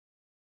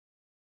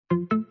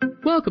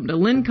Welcome to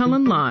Lynn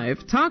Cullen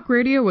Live, talk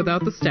radio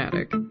without the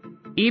static.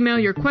 Email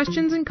your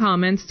questions and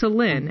comments to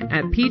Lynn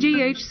at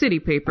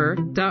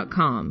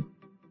pghcitypaper.com.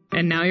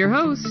 And now your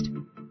host,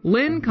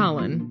 Lynn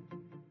Cullen.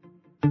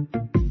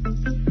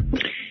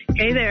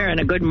 Hey there, and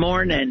a good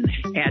morning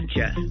at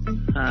you.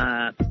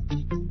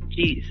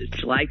 It's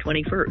July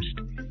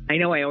 21st. I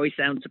know I always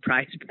sound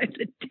surprised by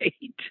the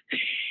date.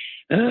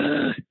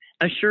 A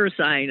sure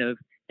sign of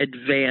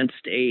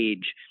advanced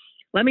age.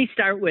 Let me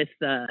start with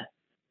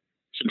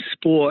some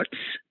sports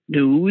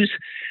news.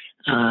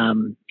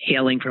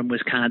 Hailing from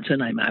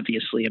Wisconsin, I'm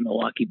obviously a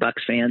Milwaukee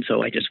Bucks fan,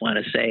 so I just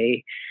want to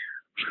say,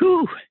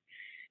 whew,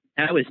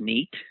 that was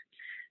neat.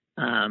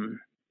 I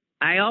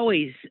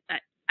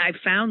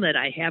found that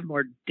I have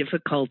more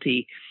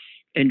difficulty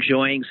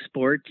enjoying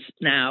sports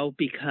now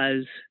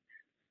because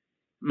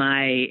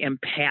my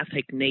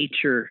empathic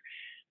nature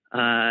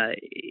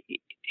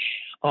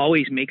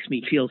always makes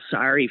me feel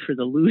sorry for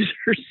the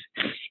losers.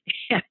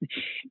 And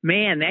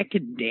man, that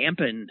can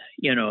dampen,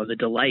 the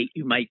delight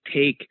you might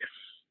take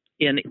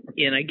in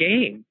a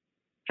game.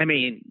 I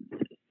mean,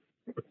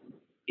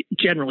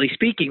 generally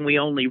speaking, we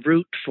only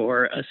root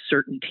for a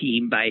certain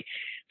team by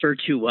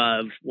virtue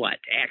of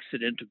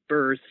accident of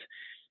birth,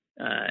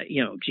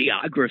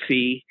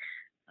 geography,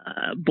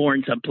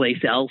 born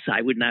someplace else.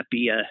 I would not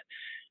be a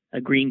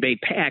Green Bay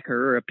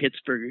Packer or a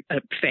Pittsburgh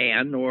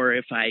fan, or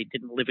if I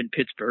didn't live in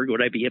Pittsburgh, would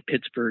I be a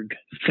Pittsburgh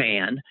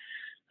fan?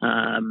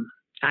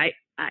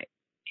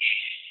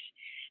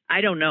 I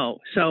don't know.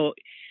 So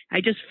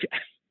I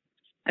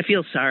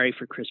feel sorry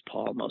for Chris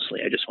Paul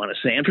mostly. I just want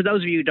to say, and for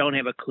those of you who don't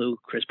have a clue,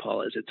 Chris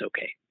Paul is, it's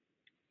okay.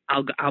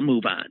 I'll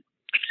move on.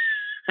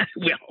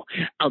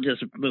 I'll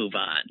just move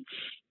on.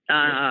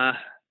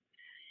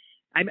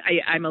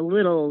 I'm a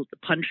little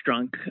punch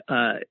drunk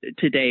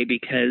today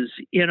because,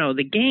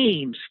 the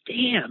games,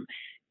 damn,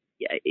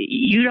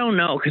 you don't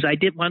know, because I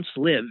did once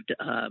lived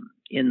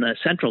in the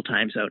Central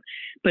Time Zone.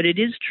 But it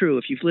is true,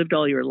 if you've lived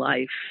all your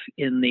life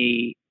in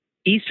the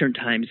Eastern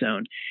Time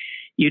Zone,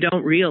 you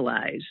don't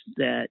realize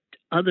that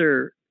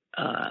other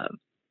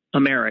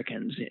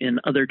Americans in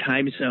other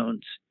time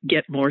zones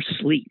get more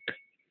sleep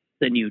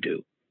than you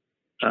do.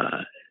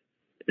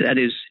 That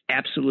is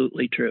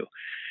absolutely true.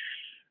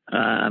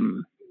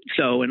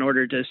 So in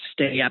order to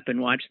stay up and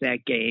watch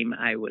that game,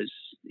 I was,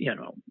 it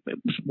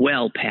was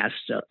well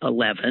past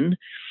 11.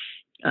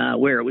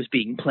 Where it was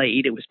being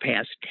played, it was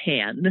past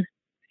 10.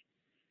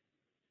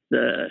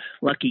 The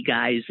lucky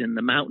guys in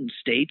the mountain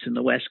states and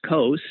the West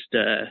Coast,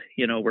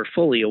 were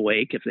fully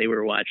awake if they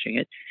were watching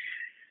it.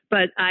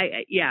 But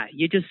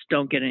you just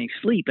don't get any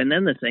sleep. And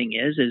then the thing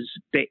is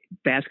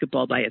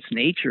basketball by its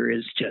nature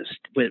is just,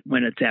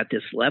 when it's at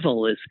this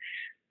level,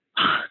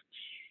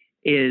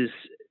 is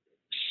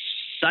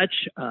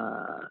such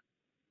I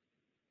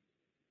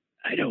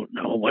don't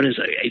know, what is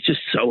it? It's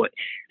just so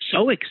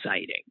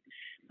exciting.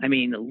 I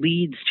mean, the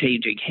lead's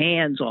changing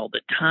hands all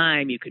the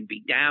time. You can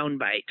be down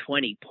by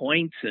 20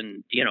 points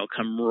and,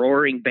 come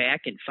roaring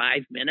back in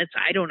 5 minutes.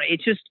 I don't know.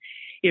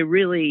 It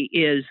really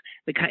is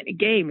the kind of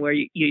game where,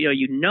 you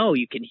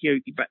can hear,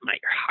 but my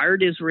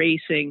heart is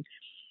racing,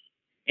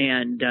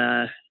 and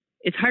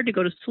it's hard to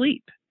go to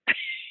sleep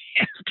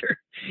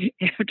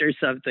after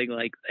something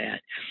like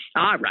that.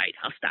 All right,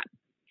 I'll stop.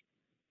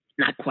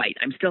 Not quite.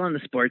 I'm still on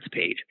the sports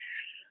page.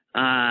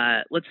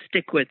 Let's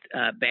stick with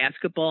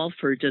basketball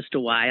for just a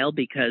while,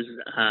 because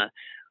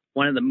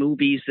one of the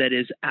movies that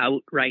is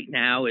out right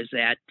now is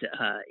that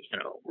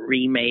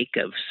remake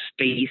of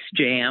Space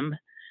Jam,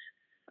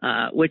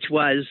 which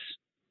was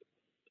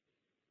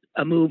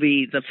a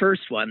movie, the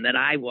first one that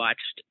I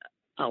watched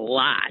a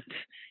lot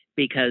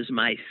because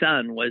my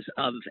son was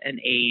of an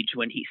age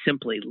when he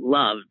simply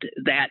loved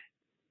that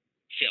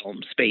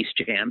film, Space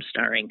Jam,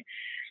 starring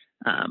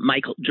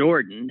Michael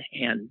Jordan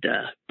and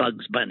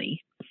Bugs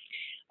Bunny.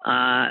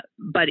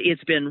 But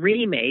it's been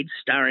remade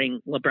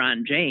starring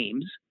LeBron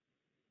James.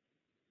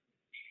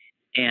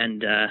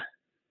 And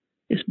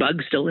is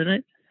Bugs still in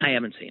it? I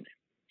haven't seen it.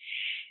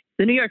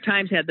 The New York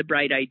Times had the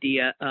bright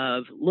idea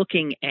of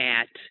looking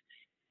at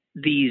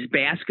these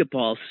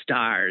basketball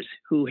stars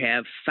who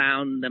have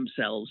found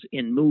themselves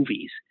in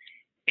movies.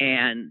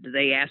 And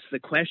they asked the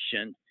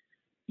question,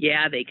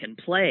 they can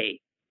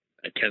play,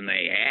 but can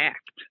they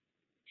act?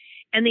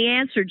 And the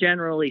answer,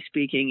 generally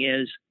speaking,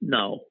 is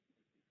no.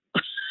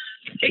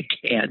 They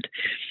can't.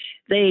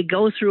 They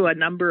go through a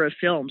number of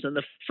films, and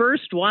the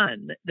first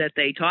one that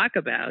they talk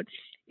about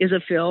is a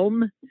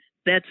film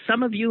that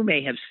some of you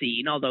may have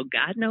seen, although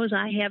God knows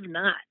I have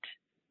not.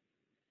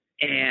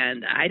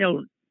 And I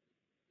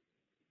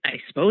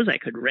suppose I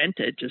could rent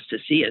it just to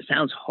see. It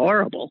sounds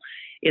horrible.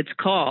 It's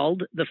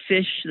called The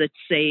Fish That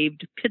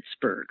Saved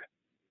Pittsburgh.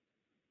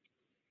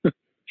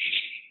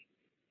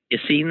 You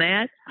seen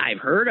that? I've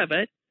heard of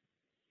it.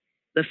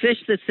 The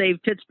Fish That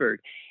Saved Pittsburgh.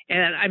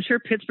 And I'm sure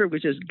Pittsburgh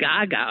was just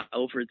gaga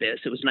over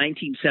this. It was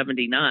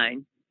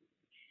 1979,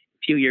 a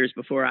few years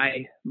before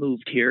I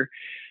moved here,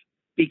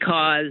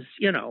 because,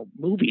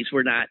 movies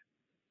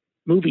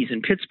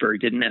in Pittsburgh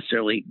didn't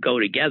necessarily go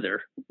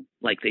together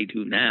like they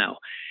do now.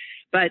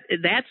 But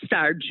that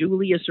starred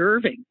Julius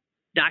Erving.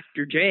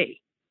 Dr. J,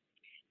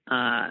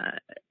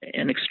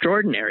 an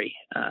extraordinary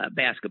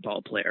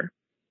basketball player.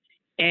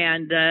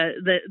 And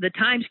the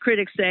Times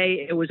critics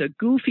say it was a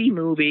goofy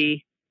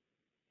movie,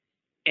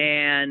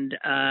 and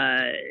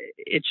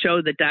it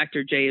showed that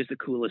Dr. J is the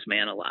coolest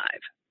man alive.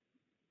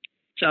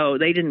 So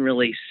they didn't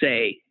really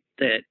say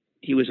that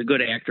he was a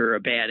good actor or a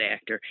bad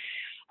actor.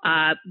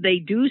 They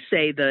do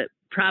say that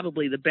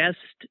probably the best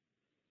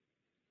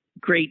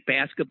great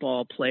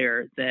basketball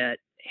player that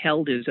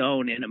held his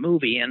own in a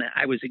movie, and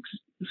I was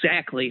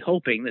exactly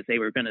hoping that they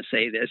were going to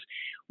say this,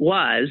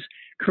 was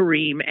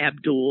Kareem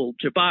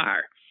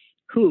Abdul-Jabbar,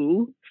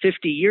 who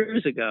 50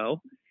 years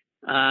ago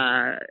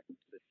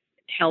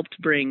helped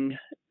bring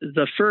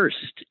the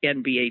first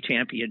NBA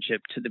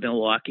championship to the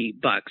Milwaukee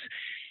Bucks.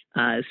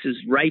 This is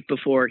right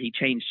before he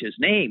changed his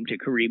name to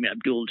Kareem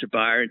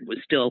Abdul-Jabbar and was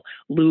still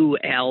Lou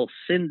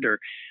Alcindor.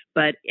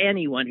 But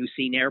anyone who's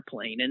seen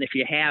Airplane, and if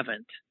you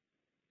haven't,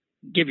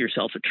 give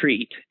yourself a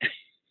treat.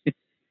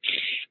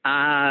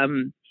 That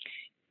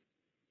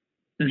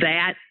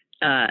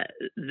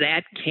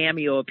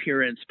cameo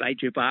appearance by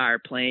Jabbar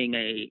playing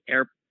a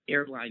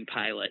airline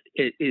pilot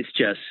is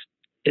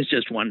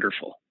just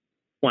wonderful.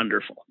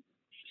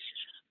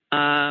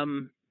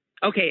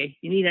 Okay,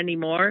 you need any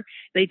more?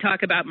 They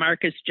talk about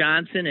Marcus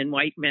Johnson and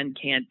White Men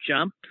Can't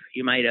Jump.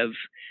 You might have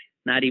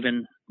not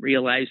even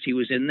realized he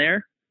was in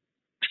there.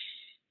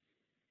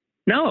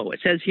 No, it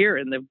says here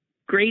in the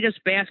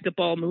greatest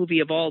basketball movie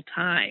of all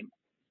time.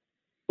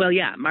 Well,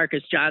 yeah,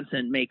 Marcus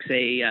Johnson makes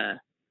a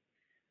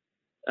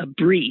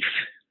brief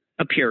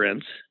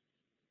appearance.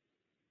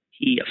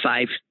 He a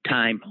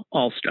 5-time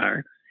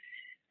All-Star.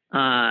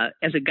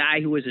 As a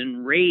guy who was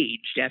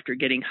enraged after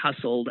getting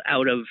hustled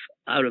out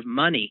of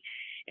money.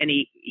 And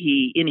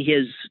he in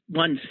his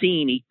one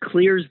scene, he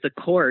clears the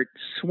court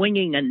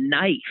swinging a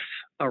knife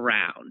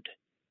around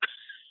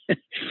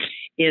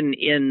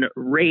in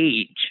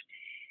rage.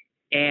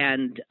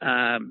 And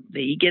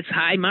he gets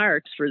high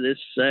marks for this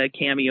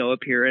cameo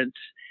appearance.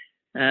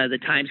 The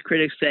Times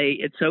critics say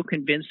it's so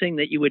convincing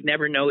that you would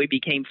never know he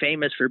became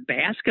famous for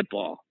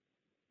basketball,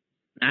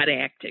 not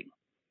acting.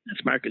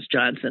 That's Marcus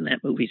Johnson.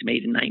 That movie's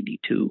made in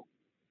 92.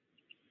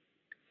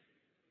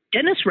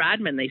 Dennis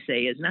Rodman, they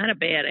say, is not a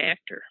bad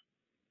actor.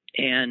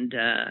 And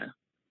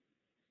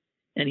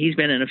he's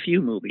been in a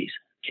few movies,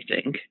 I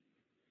think.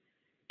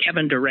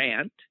 Kevin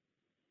Durant,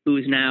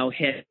 who's now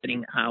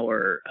heading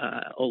our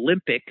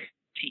Olympic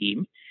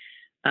team,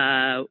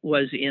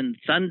 was in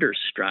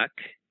Thunderstruck.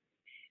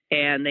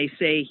 And they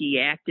say he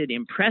acted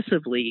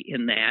impressively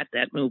in that.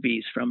 That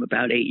movie's from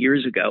about 8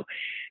 years ago,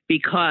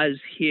 because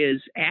in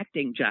his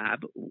acting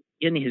job,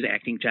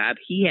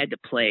 he had to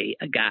play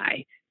a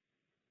guy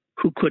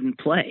who couldn't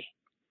play.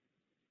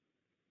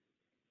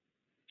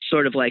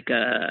 Sort of like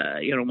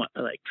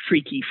like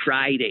Freaky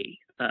Friday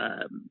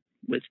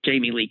with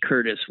Jamie Lee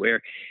Curtis,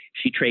 where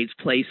she trades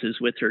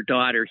places with her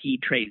daughter. He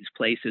trades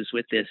places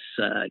with this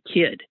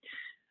kid,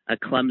 a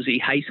clumsy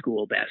high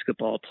school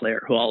basketball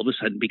player who all of a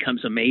sudden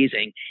becomes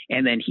amazing.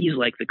 And then he's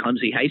like the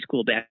clumsy high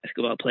school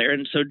basketball player.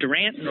 And so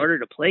Durant, in order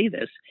to play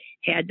this,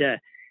 had to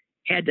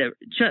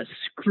just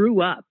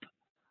screw up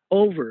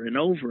over and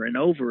over and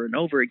over and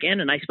over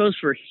again. And I suppose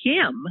for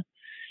him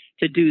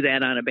to do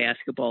that on a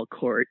basketball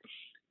court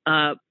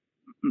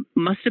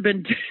must have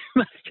been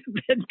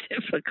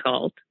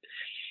difficult.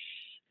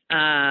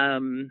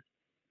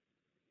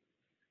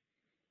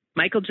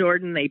 Michael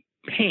Jordan, they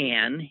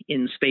pan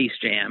in Space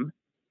Jam,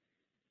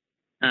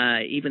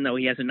 even though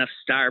he has enough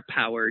star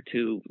power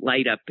to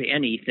light up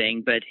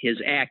anything, but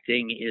his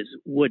acting is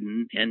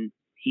wooden, and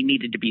he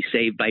needed to be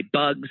saved by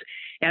bugs.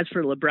 As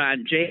for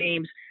LeBron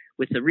James,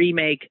 with the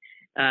remake,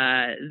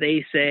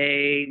 they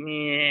say,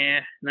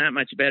 not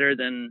much better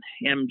than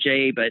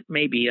MJ, but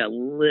maybe a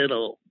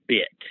little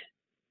bit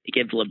to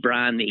give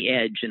LeBron the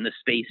edge in the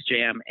Space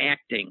Jam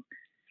acting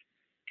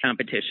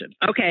competition.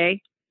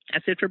 Okay,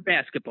 that's it for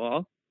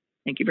basketball.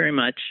 Thank you very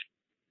much.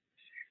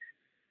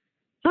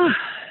 On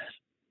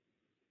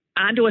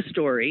to a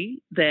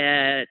story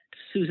that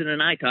Susan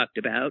and I talked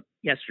about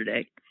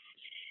yesterday,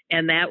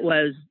 and that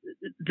was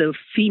the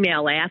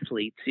female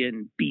athletes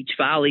in beach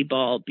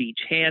volleyball, beach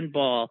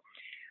handball,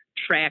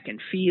 track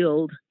and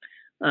field,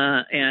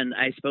 and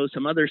I suppose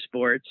some other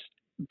sports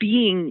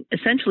being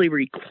essentially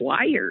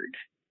required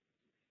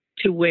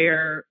to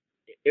wear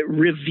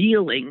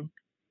revealing,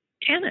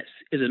 tennis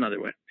is another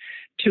one,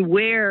 to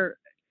wear,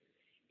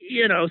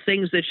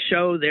 things that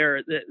show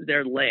their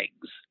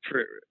legs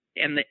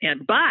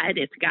but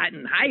it's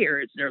gotten higher.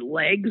 It's their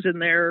legs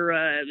and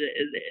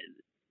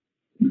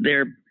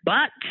their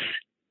butts.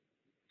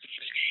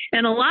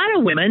 And a lot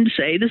of women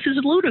say this is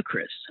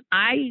ludicrous.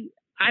 I'm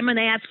an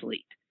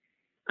athlete.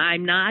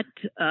 I'm not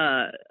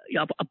a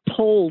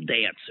pole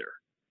dancer.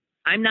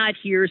 I'm not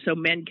here so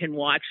men can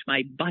watch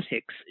my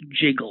buttocks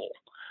jiggle.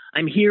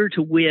 I'm here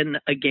to win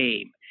a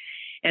game.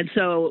 And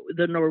so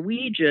the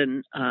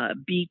Norwegian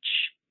beach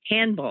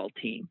handball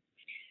team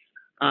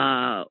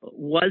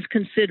was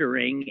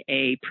considering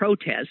a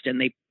protest, and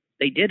they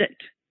did it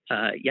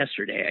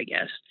yesterday, I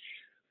guess,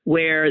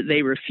 where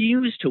they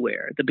refused to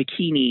wear the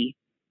bikini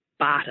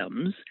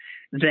bottoms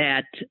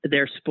that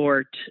their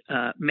sport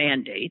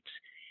mandates.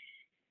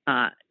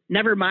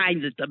 Never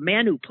mind that the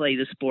men who play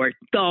the sport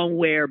don't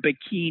wear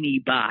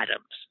bikini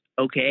bottoms,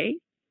 okay?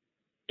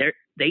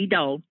 They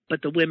don't,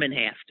 but the women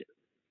have to.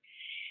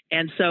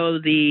 And so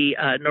the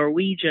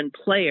Norwegian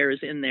players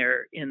in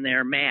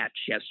their match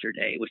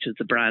yesterday, which is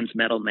the bronze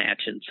medal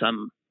match in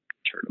some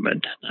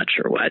tournament, not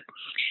sure what,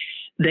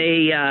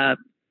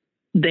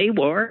 they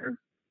wore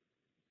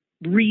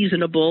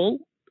reasonable,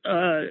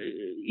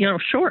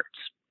 shorts.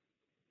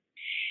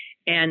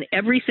 And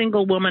every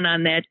single woman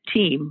on that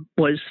team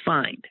was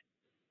fined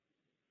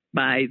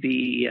by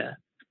the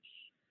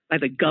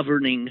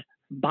governing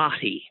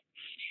body.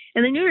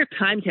 And the New York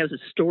Times has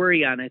a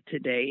story on it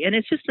today, and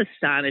it's just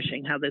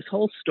astonishing how this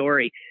whole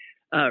story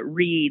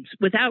reads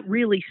without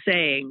really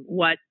saying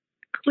what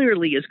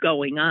clearly is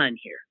going on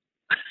here,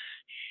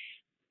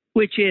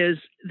 which is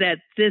that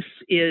this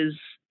is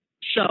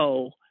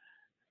so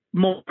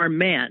more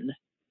men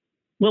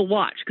will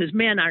watch, because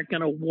men aren't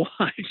going to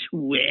watch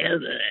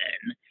women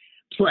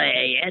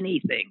play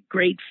anything.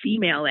 Great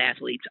female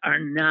athletes are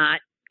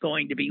not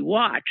going to be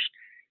watched.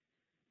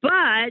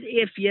 But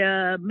if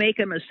you make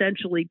them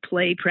essentially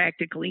play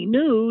practically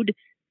nude,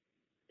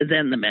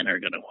 then the men are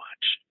going to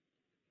watch.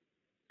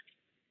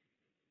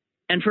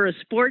 And for a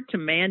sport to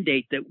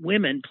mandate that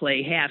women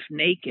play half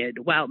naked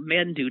while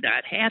men do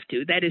not have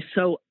to, that is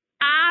so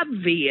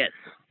obvious.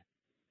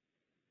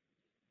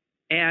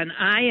 And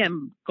I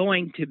am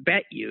going to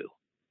bet you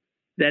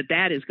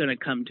that is going to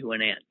come to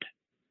an end.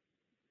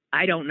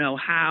 I don't know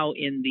how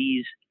in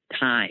these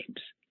times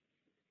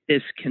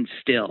this can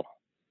still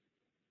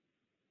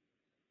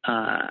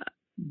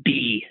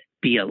be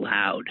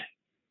allowed.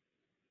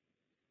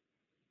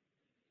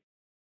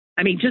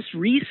 I mean, just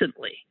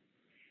recently,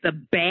 the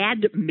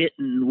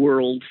Badminton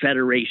World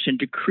Federation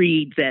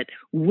decreed that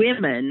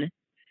women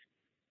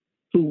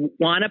who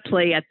want to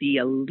play at the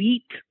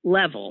elite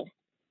level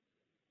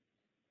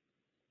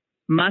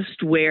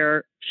must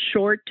wear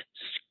short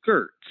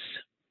skirts.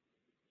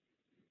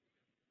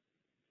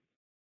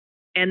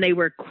 And they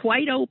were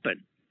quite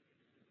open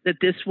that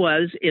this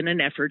was in an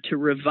effort to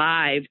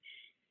revive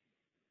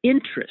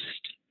interest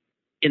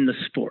in the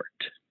sport.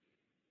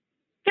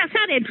 That's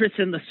not interest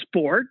in the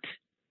sport.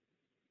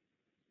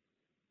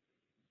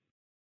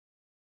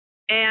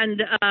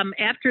 And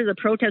after the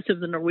protest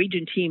of the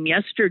Norwegian team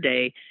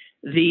yesterday,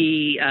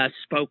 the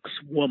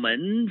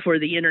spokeswoman for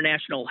the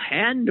International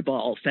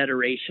Handball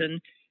Federation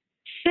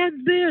said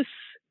this: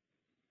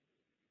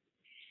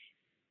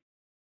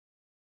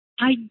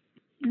 I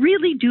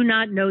really do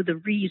not know the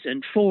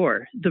reason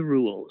for the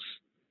rules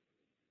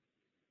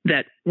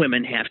that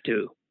women have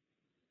to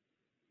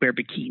wear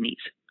bikini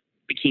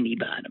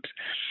bottoms.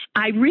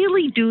 I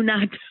really do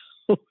not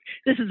know.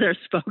 This is their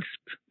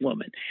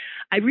spokeswoman.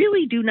 I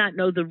really do not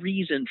know the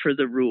reason for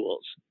the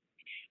rules.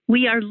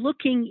 We are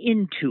looking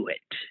into it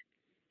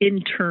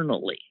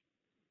internally.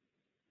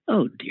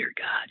 Oh, dear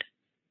God.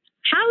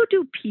 How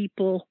do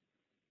people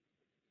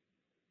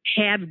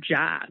have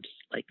jobs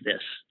like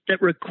this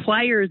that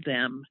require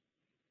them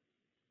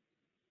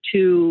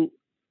to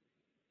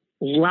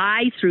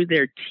lie through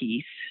their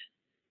teeth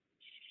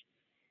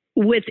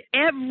with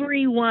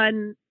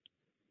everyone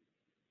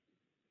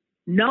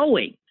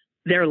knowing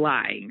they're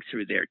lying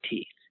through their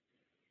teeth,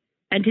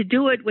 and to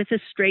do it with a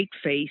straight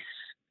face?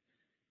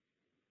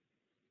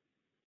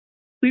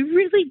 We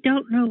really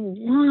don't know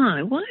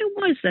why. Why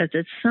was that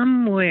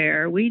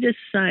somewhere we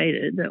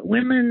decided that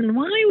women,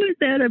 why would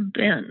that have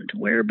been, to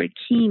wear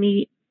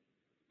bikini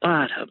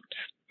bottoms?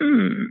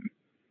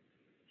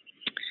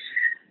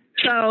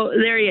 So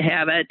there you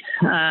have it.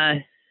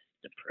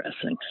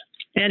 Depressing.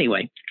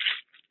 Anyway.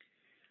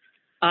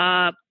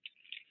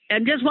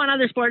 And just one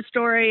other sports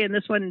story, and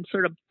this one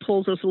sort of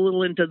pulls us a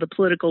little into the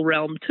political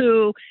realm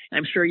too.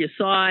 I'm sure you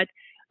saw it.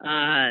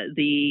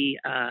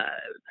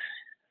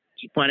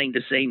 Keep wanting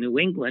to say New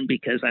England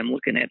because I'm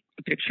looking at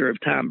a picture of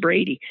Tom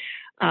Brady.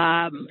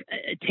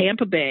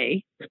 Tampa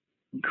Bay,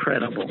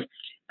 incredible.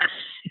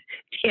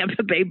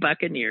 Tampa Bay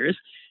Buccaneers,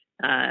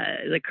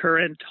 the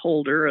current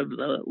holder of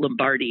the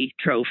Lombardi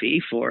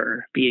Trophy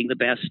for being the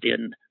best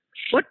in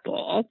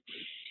football,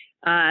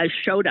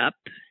 showed up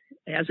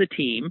as a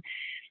team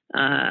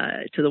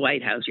to the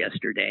White House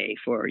yesterday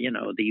for,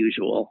 the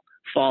usual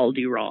fall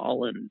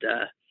derall. And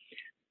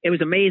it was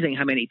amazing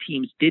how many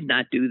teams did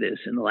not do this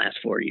in the last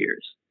 4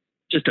 years.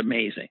 Just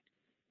amazing.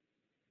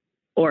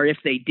 Or if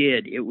they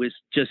did, it was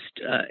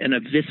just an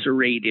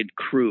eviscerated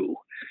crew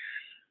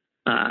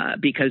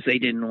because they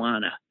didn't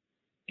want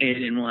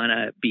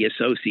to be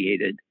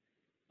associated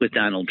with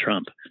Donald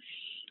Trump.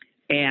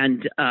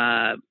 And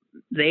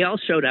they all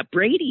showed up.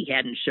 Brady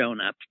hadn't shown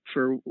up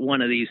for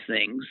one of these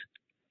things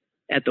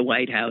at the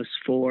White House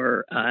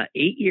for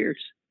 8 years.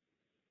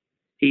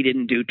 He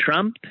didn't do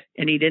Trump,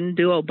 and he didn't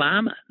do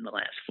Obama in the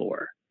last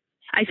 4.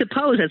 I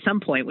suppose at some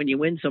point when you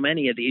win so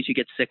many of these, you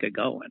get sick of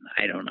going.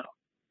 I don't know.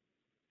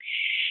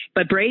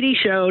 But Brady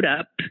showed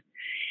up,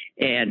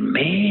 and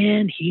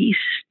man, he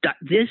stuck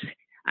this.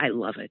 I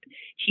love it.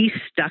 He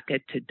stuck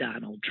it to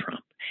Donald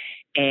Trump.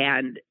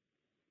 And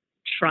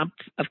Trump,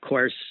 of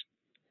course,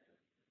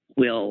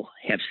 will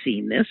have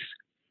seen this,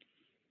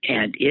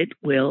 and it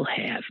will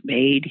have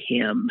made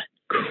him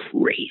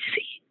crazy.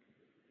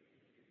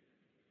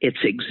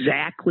 It's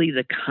exactly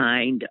the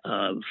kind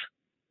of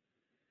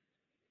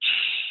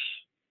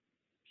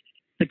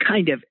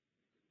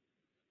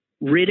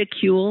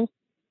ridicule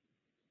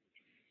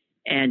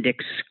and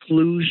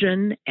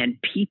exclusion and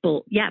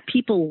people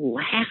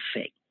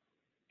laughing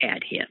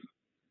at him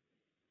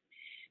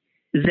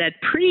that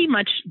pretty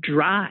much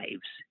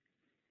drives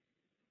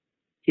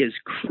his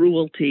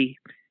cruelty,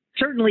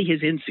 certainly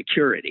his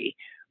insecurity,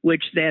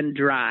 which then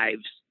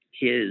drives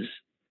his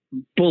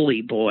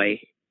bully boy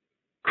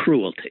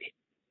cruelty.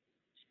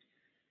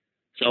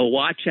 So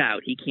watch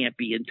out. He can't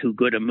be in too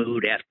good a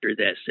mood after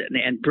this.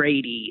 And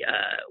Brady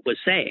was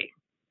saying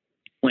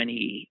when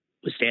he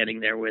was standing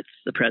there with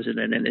the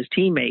president and his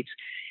teammates,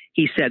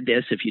 he said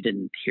this, if you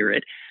didn't hear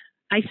it,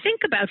 I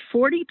think about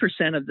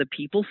 40% of the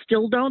people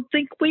still don't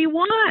think we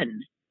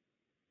won.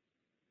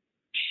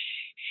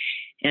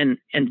 And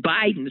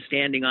Biden,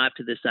 standing off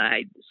to the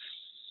side,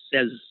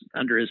 says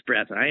under his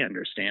breath, I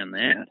understand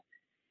that.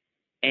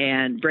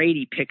 And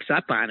Brady picks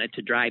up on it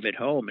to drive it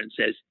home and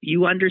says,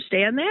 you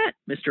understand that,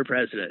 Mr.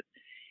 President?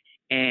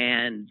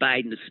 And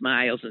Biden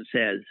smiles and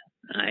says,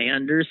 I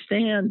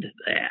understand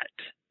that.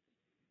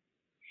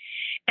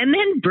 And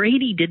then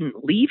Brady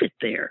didn't leave it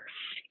there.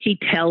 He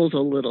tells a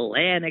little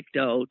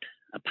anecdote,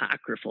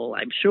 apocryphal,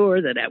 I'm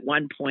sure, that at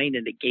one point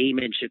in a game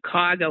in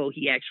Chicago,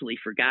 he actually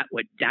forgot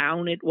what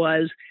down it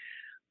was.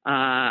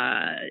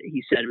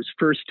 He said it was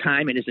first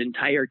time in his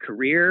entire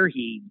career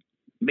he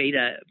made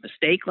a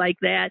mistake like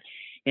that.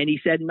 And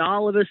he said, and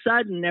all of a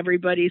sudden,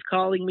 everybody's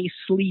calling me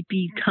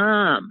Sleepy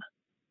Tom.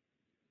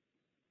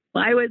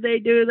 Why would they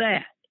do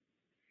that?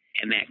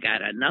 And that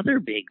got another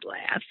big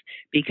laugh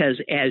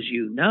because, as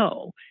you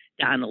know,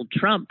 Donald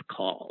Trump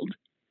called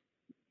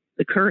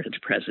the current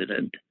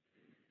president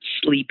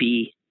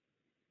Sleepy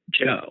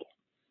Joe.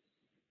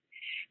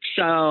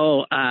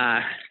 So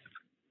I've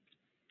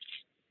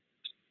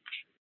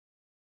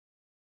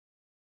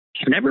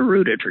never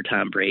rooted for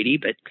Tom Brady,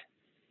 but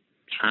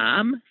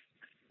Tom,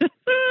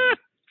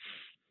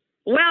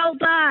 well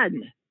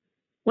done.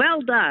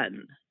 Well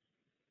done.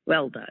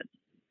 Well done.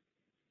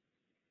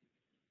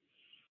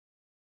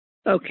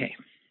 Okay.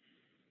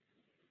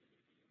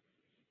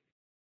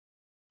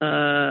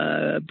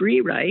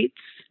 Bree writes,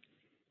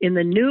 in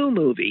the new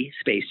movie,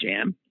 Space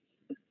Jam,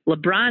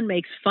 LeBron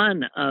makes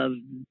fun of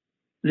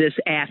this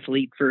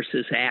athlete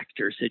versus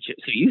actor situation.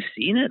 So you've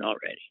seen it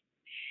already.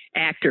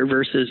 Actor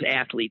versus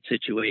athlete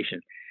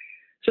situation.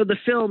 So the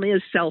film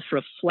is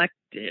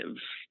self-reflective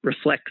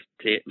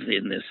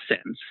in this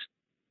sense.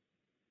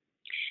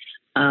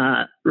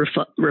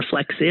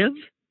 Reflexive?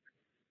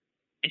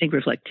 I think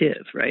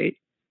reflective, right?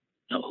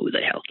 Oh, who the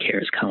hell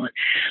cares, Colin?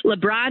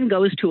 LeBron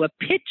goes to a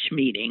pitch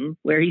meeting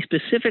where he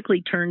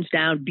specifically turns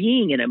down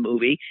being in a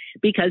movie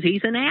because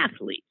he's an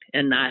athlete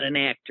and not an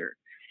actor.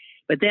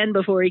 But then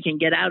before he can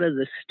get out of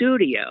the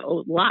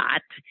studio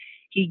lot,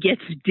 he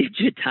gets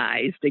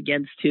digitized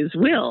against his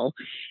will,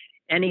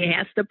 and he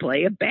has to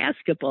play a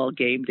basketball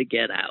game to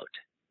get out.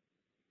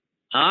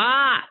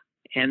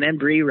 And then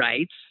Bree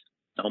writes,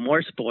 no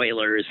more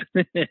spoilers.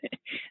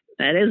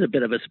 That is a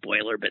bit of a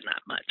spoiler, but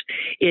not much.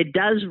 It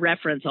does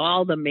reference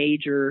all the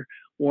major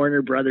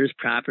Warner Brothers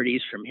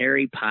properties from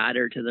Harry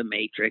Potter to The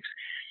Matrix.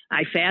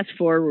 I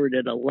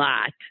fast-forwarded a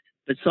lot,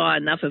 but saw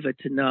enough of it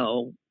to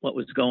know what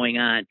was going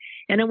on.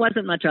 And it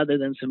wasn't much other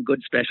than some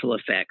good special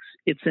effects.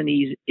 It's an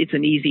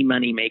easy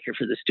money maker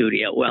for the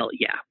studio. Well,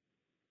 yeah,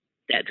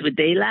 that's what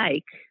they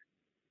like.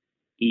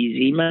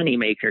 Easy money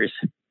makers.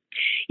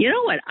 You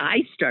know what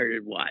I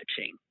started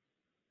watching?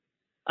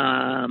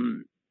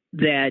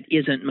 That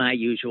isn't my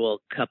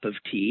usual cup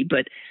of tea,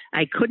 but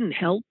I couldn't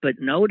help but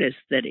notice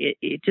that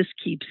it just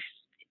keeps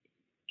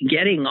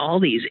getting all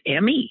these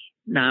Emmy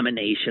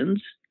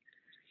nominations,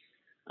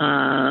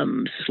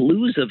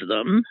 slews of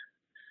them.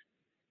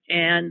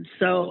 And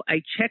so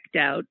I checked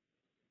out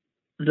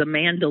The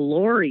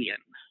Mandalorian.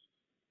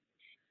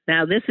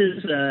 Now, this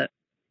is a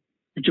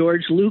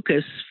George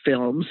Lucas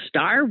film,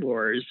 Star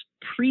Wars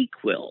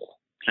prequel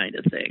kind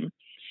of thing.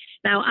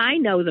 Now, I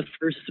know the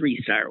first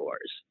three Star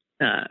Wars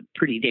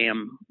pretty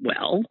damn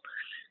well.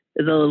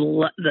 Then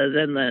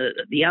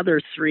the other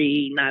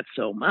three, not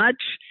so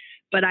much,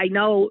 but I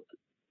know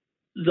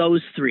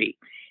those three.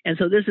 And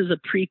so this is a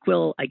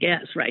prequel, I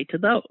guess, right, to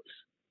those.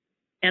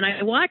 And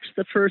I watched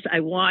I thought,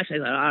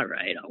 all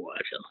right, I'll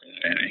watch it.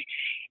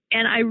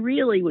 And I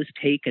really was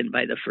taken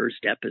by the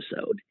first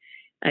episode.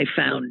 I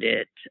found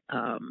it,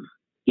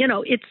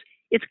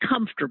 it's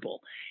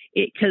comfortable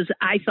because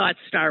I thought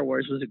Star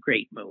Wars was a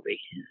great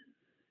movie.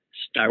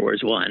 Star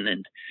Wars 1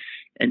 and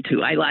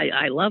 2.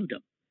 I loved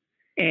them.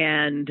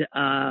 And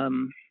I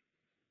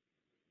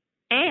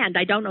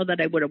don't know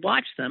that I would have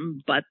watched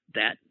them, but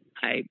that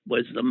I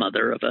was the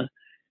mother of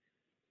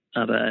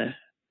a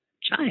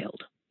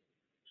child.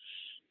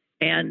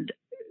 And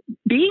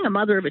being a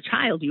mother of a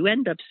child, you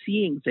end up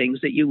seeing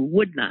things that you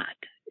would not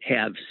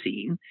have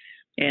seen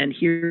and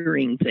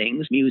hearing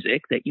things,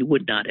 music that you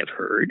would not have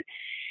heard.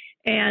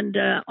 and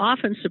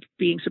often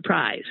being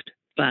surprised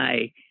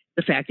by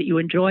the fact that you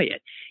enjoy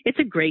it. It's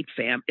a great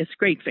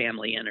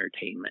family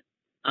entertainment,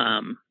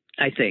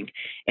 I think.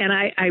 And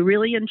I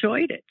really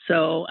enjoyed it.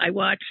 So I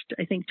watched,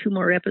 I think, 2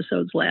 more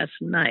episodes last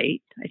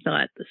night. I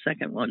thought the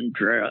second one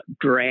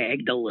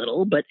dragged a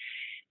little, but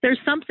there's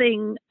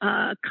something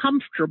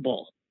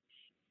comfortable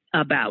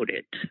about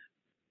it.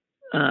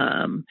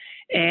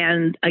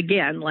 And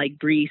again, like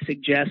Bree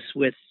suggests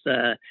with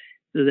the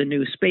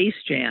new Space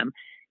Jam,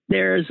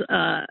 there's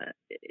a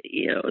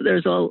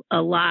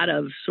lot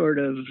of sort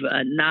of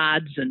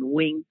nods and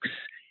winks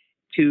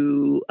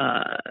to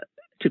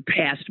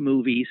past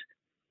movies,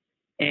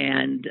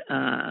 and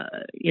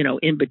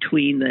in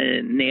between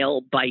the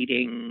nail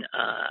biting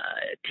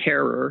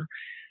terror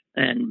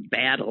and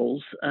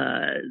battles,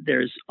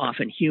 there's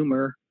often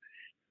humor.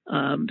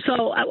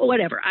 So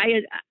whatever.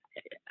 I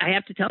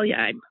have to tell you,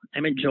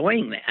 I'm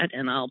enjoying that,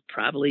 and I'll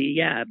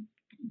probably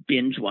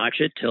binge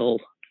watch it till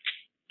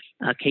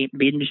I can't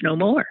binge no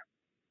more.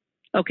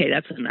 Okay,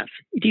 that's enough.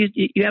 Do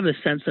you have a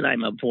sense that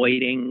I'm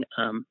avoiding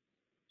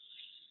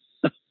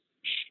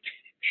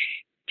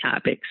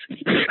topics?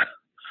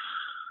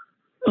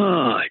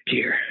 Oh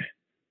dear.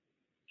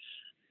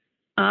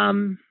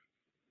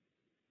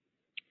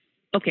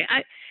 Okay,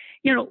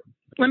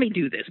 let me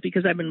do this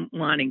because I've been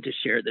wanting to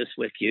share this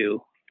with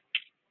you.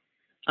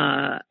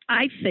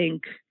 I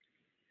think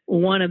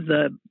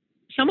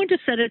someone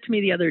just said it to me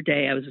the other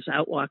day. I was just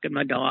out walking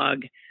my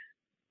dog,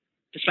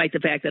 despite the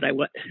fact that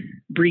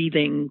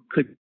breathing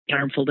could be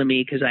harmful to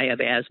me because I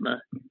have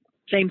asthma.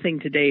 Same thing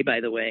today,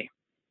 by the way.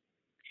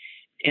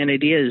 And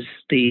it is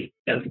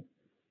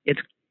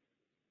it's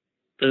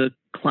the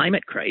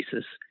climate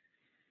crisis.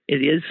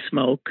 It is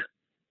smoke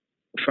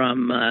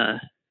from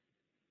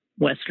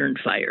Western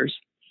fires.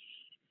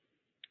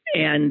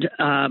 And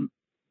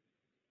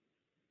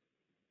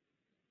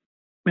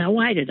now,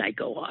 why did I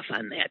go off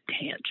on that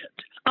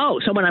tangent?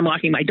 Oh, so when I'm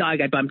walking my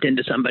dog, I bumped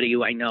into somebody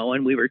who I know,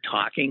 and we were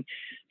talking.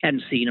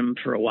 Hadn't seen him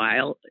for a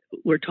while.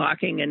 We're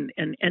talking, and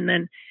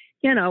then,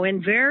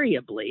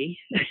 invariably,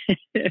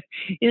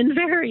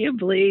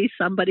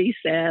 somebody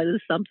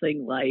says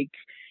something like,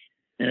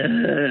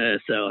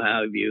 "So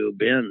how have you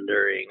been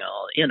during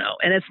all?"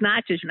 And it's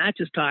not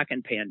just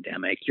talking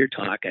pandemic. You're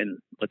talking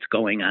what's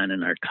going on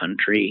in our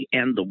country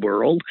and the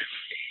world,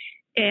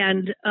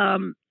 and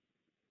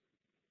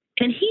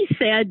he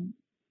said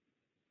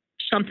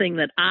something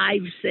that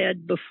I've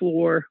said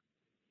before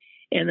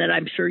and that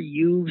I'm sure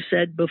you've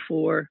said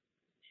before.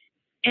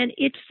 And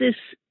it's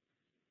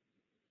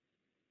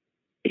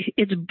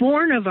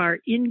born of our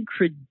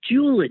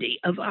incredulity,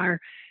 of our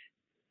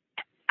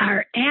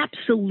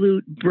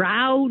absolute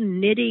brow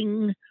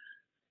knitting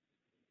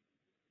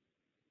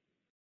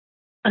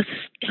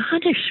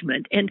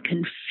astonishment and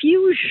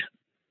confusion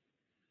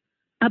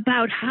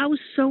about how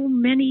so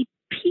many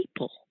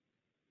people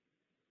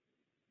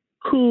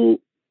who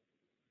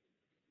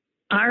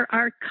are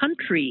our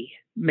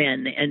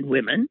countrymen and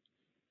women,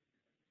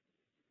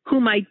 who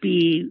might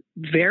be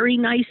very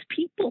nice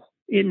people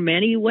in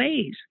many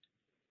ways,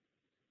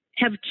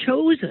 have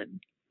chosen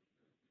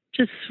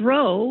to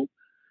throw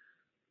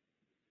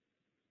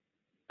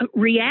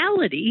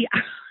reality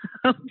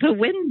out the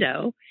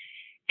window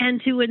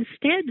and to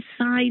instead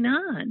sign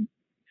on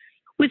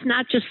with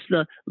not just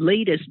the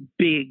latest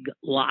big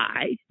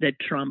lie that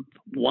Trump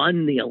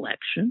won the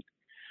election,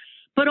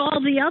 but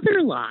all the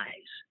other lies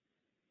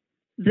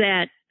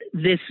that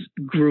this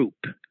group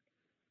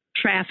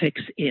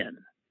traffics in.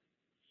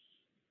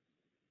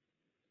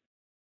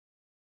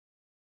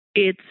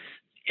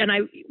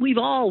 We've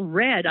all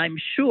read, I'm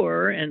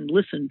sure, and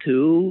listened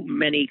to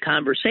many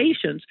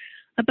conversations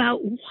about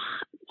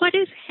what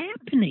is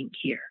happening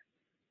here.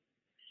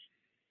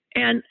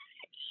 And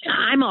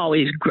I'm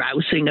always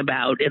grousing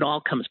about it.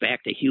 All comes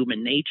back to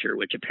human nature,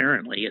 which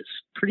apparently is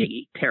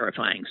pretty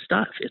terrifying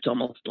stuff. It's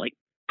almost like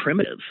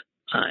primitive.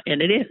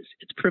 And it is.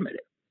 It's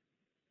primitive.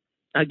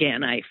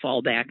 Again, I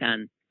fall back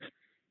on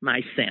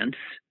my sense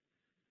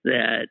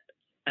that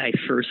I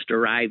first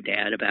arrived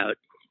at about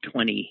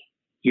 20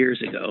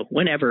 years ago,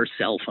 whenever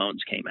cell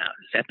phones came out.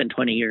 Has that been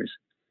 20 years?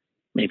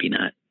 Maybe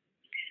not.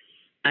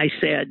 I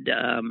said,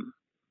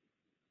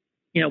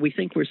 we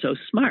think we're so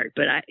smart,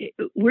 but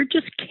we're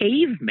just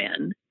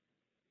cavemen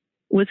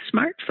with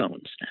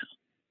smartphones now.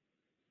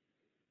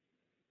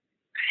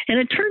 And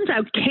it turns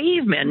out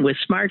cavemen with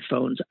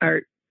smartphones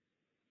are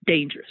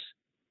dangerous.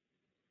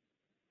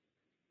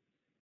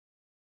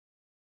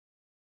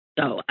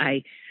 So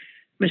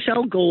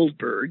Michelle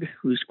Goldberg,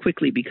 who's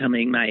quickly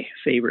becoming my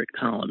favorite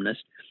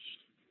columnist,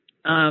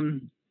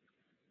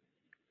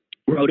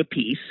 wrote a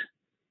piece.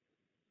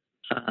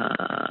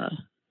 I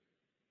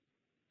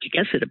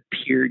guess it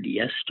appeared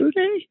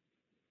yesterday.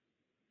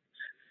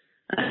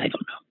 I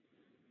don't know.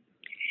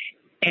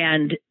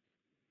 And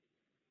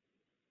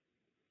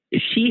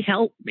she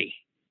helped me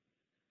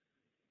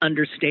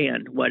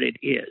understand what it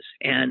is,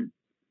 and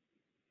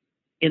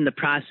in the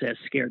process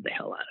scared the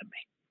hell out of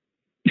me.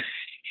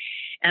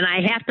 And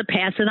I have to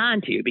pass it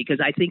on to you because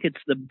I think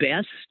it's the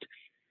best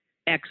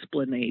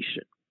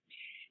explanation.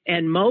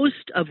 And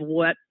most of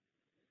what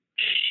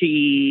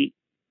she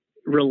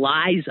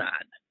relies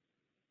on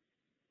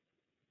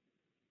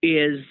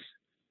is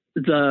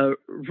the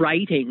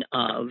writing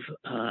of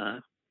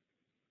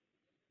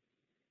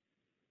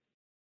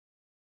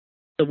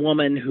the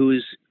woman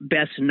who's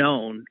best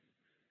known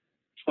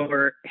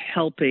for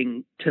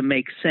helping to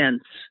make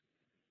sense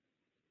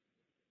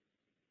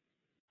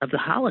of the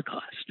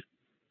Holocaust,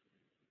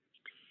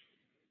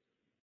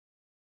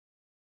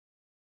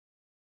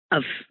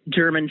 of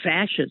German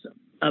fascism,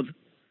 of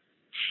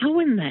how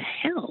in the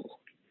hell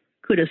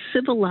could a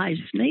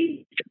civilized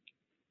nation,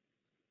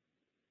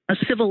 a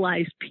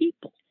civilized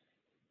people,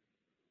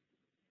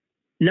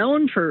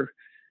 known for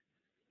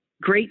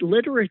great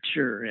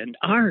literature and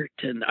art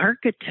and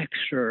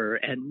architecture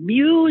and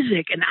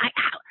music, and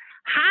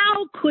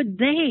how could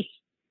they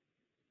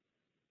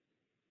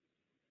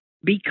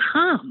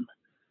become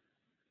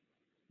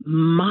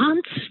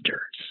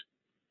monsters,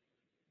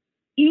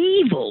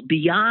 evil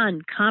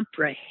beyond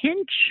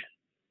comprehension?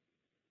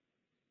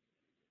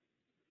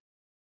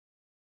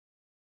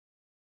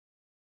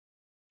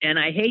 And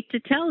I hate to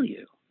tell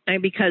you,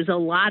 because a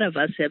lot of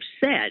us have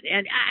said,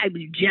 and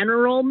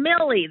General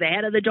Milley, the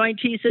head of the Joint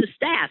Chiefs of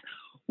Staff,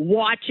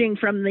 watching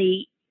from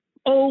the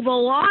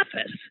Oval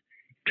Office,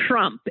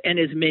 Trump and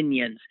his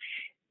minions,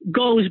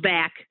 goes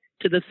back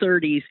to the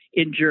 30s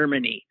in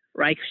Germany,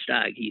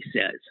 Reichstag, he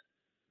says.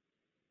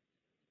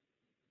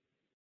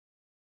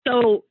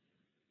 So,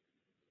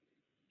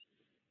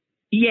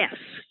 yes,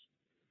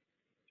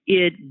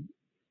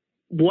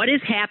 what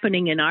is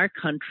happening in our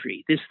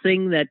country, this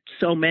thing that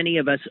so many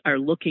of us are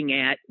looking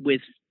at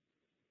with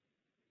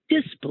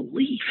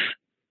disbelief,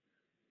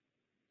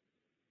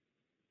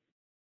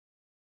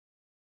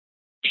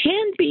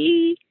 can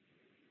be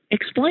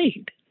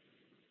explained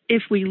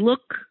if we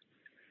look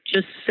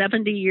just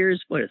 70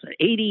 years,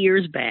 80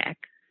 years back,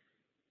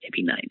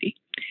 maybe 90,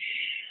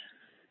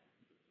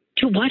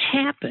 to what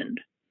happened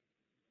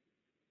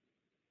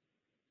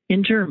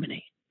in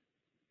Germany.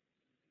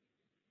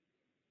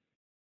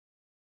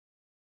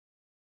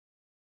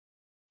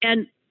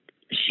 And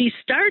she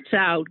starts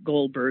out,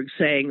 Goldberg,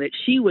 saying that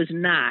she was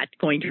not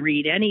going to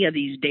read any of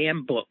these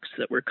damn books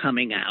that were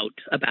coming out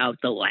about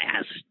the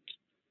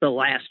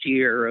last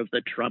year of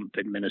the Trump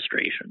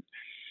administration.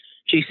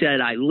 She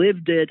said, I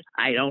lived it.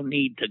 I don't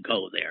need to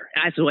go there.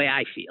 That's the way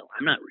I feel.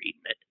 I'm not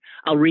reading it.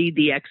 I'll read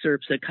the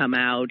excerpts that come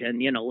out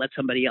and, let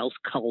somebody else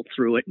cull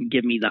through it and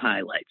give me the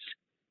highlights.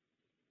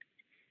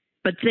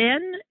 But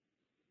then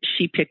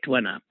she picked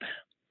one up.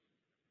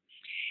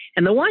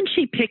 And the one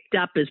she picked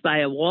up is by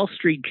a Wall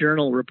Street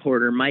Journal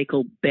reporter,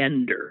 Michael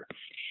Bender,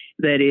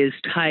 that is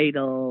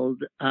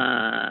titled,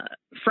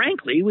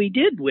 Frankly, We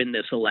Did Win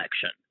This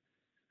Election.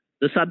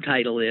 The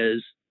subtitle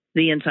is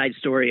The Inside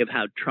Story of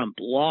How Trump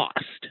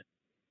Lost.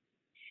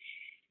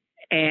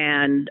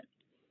 And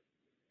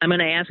I'm going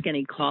to ask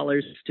any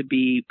callers to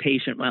be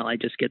patient while I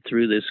just get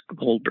through this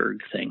Goldberg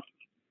thing.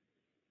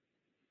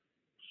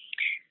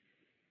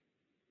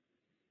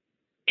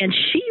 And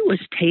she was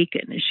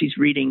taken, as she's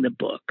reading the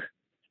book,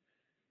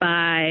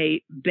 by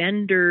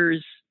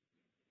Bender's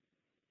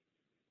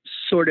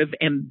sort of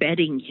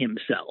embedding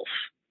himself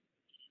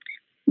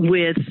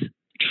with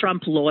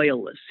Trump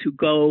loyalists who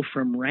go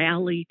from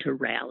rally to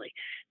rally.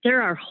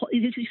 There are,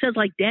 he says,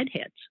 like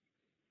deadheads.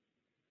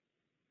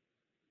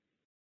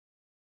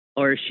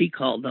 Or she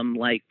called them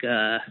like,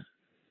 I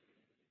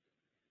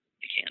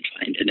can't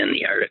find it in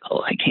the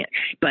article. I can't.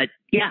 But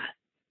yeah,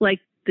 like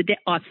the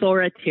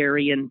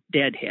authoritarian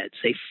deadheads.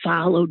 They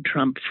followed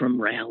Trump from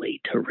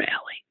rally to rally.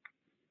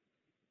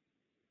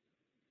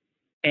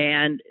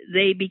 And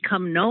they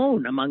become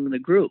known among the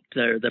group.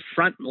 They're the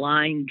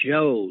frontline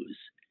Joes.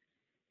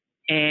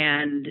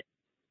 And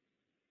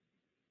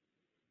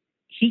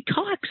he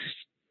talks,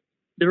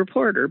 the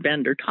reporter,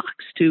 Bender,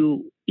 talks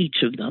to each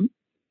of them,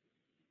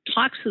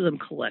 talks to them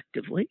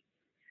collectively.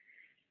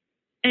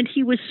 And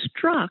he was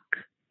struck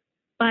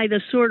by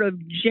the sort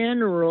of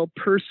general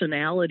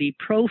personality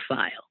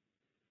profile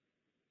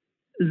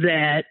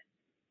that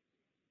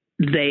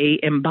they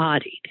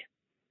embodied.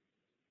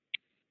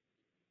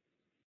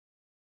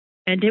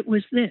 And it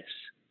was this.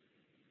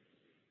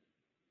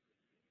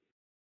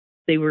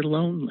 They were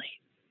lonely.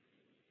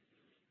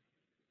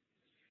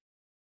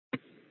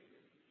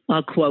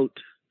 I'll quote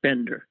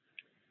Bender.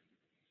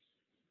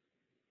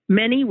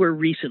 Many were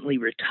recently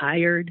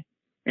retired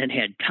and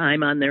had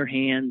time on their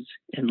hands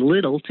and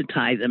little to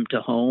tie them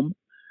to home.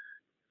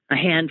 A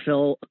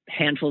handful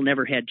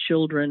never had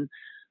children.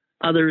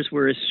 Others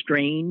were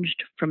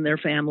estranged from their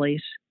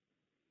families.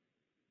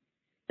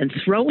 And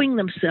throwing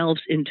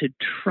themselves into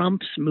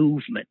Trump's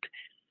movement,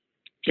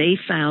 they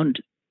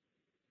found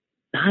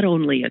not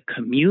only a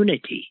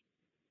community,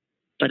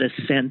 but a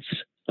sense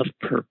of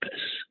purpose.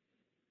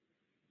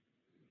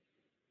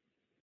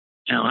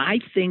 Now, I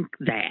think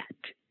that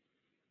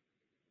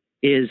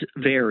is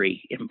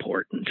very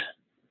important.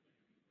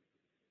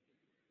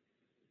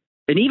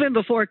 And even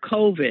before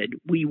COVID,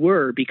 we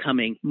were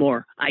becoming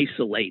more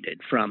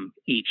isolated from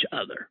each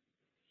other.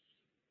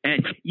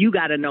 And you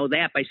got to know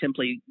that by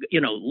simply,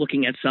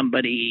 looking at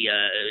somebody,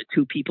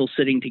 two people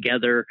sitting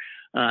together,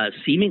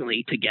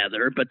 seemingly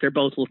together, but they're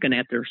both looking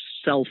at their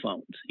cell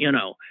phones.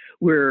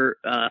 We're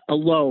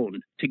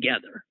alone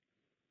together.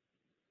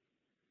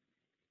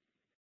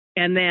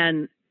 And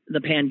then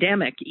the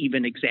pandemic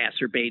even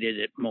exacerbated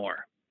it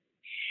more.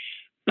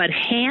 But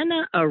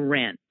Hannah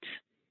Arendt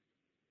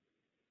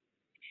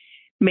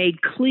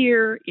made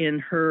clear in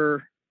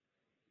her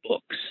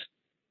books,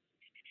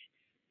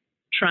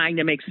 trying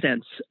to make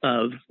sense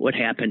of what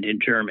happened in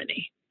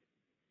Germany,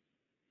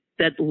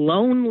 that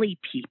lonely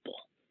people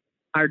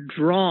are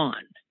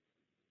drawn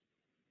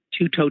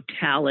to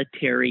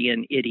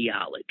totalitarian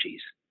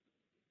ideologies.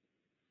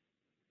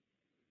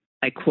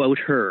 I quote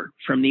her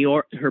from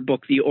her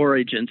book, The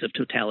Origins of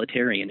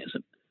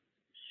Totalitarianism.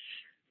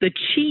 The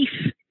chief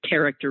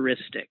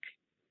characteristic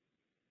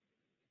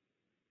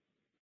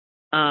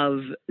of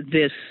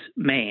this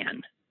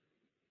man,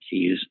 she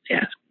used,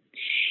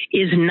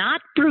 is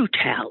not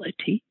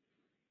brutality.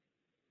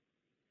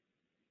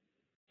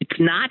 It's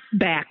not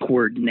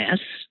backwardness,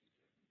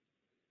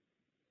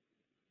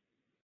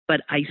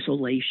 but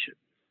isolation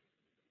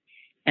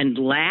and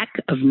lack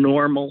of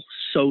normal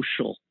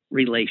social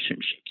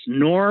relationships.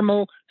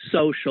 Normal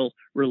social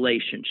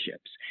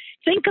relationships.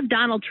 Think of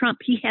Donald Trump.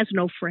 He has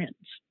no friends.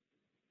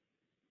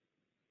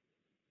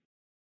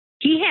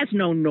 He has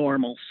no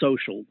normal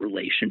social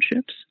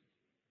relationships.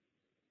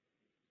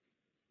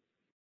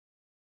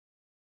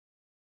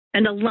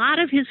 And a lot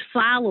of his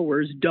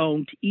followers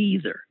don't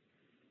either.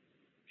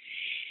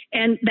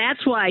 And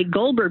that's why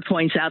Goldberg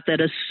points out that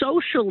a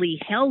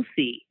socially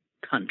healthy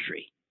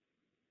country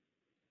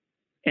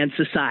and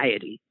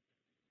society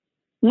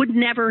would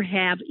never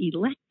have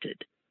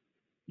elected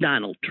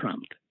Donald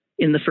Trump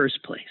in the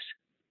first place.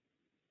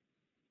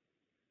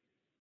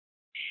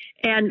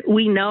 And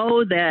we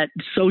know that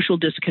social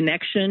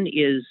disconnection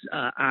is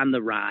on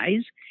the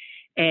rise.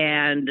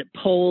 And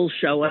polls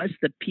show us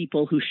that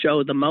people who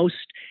show the most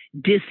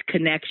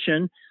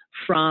disconnection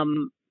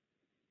from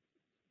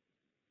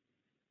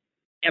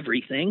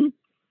everything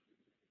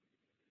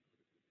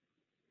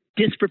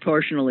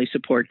disproportionately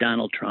support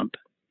Donald Trump.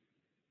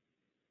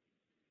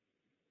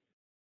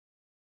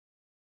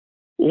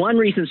 One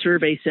recent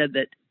survey said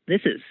that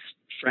this is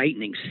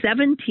frightening.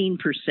 17%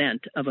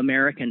 of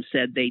Americans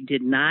said they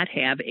did not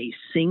have a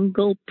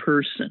single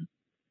person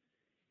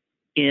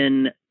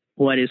in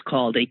what is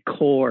called a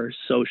core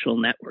social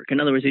network. In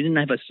other words, they didn't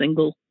have a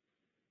single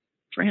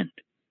friend.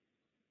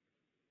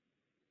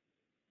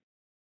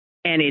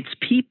 And it's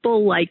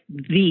people like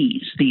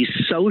these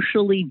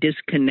socially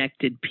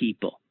disconnected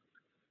people,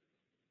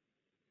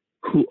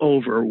 who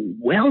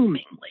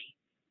overwhelmingly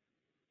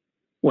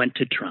went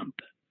to Trump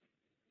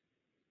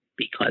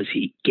because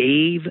he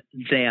gave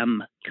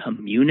them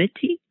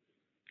community.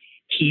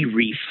 He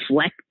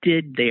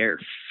reflected their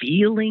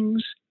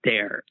feelings,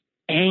 their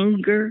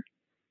anger,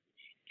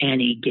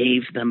 and he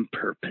gave them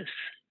purpose.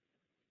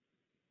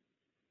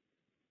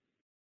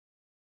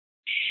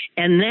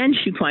 And then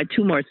she pointed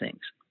two more things.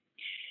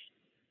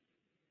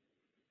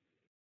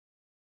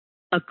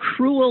 A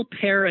cruel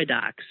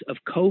paradox of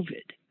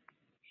COVID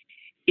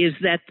is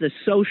that the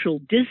social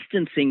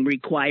distancing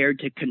required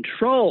to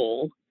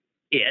control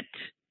it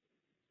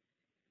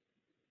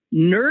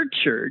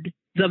nurtured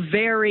the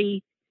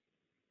very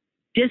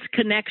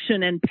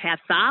disconnection and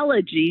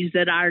pathologies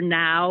that are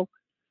now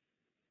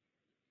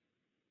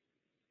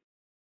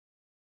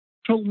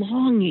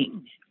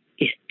prolonging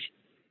it.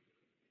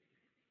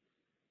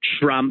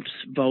 Trump's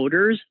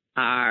voters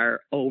are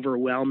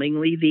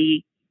overwhelmingly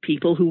the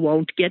people who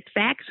won't get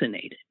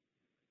vaccinated.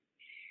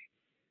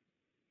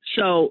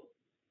 So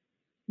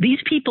these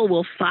people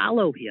will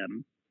follow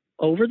him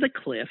over the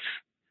cliff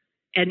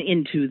and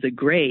into the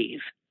grave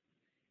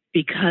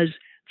because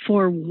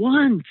for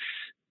once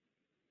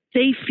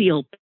they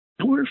feel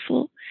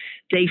powerful.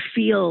 They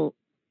feel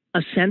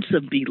a sense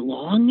of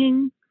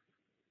belonging.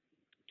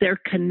 They're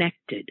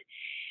connected.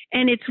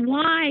 And it's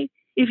why,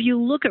 if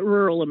you look at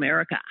rural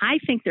America, I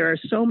think there are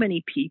so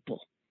many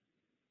people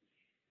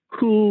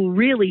who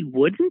really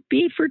wouldn't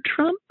be for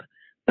Trump,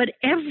 but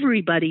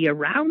everybody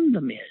around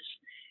them is.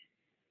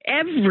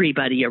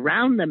 Everybody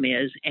around them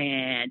is,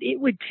 and it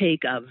would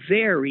take a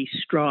very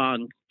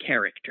strong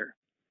character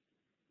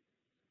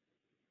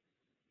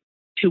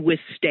to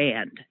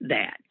withstand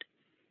that.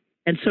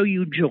 And so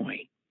you join,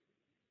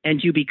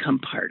 and you become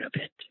part of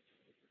it.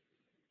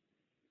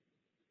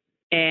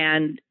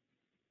 And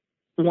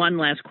one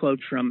last quote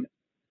from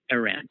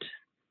Arendt.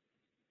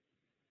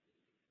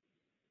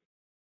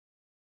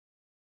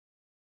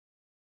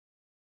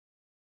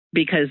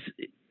 Because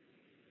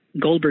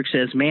Goldberg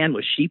says, man,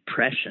 was she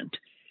prescient.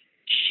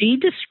 She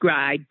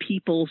described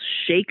people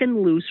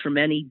shaken loose from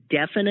any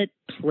definite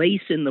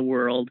place in the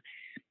world,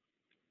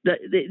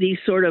 these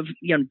sort of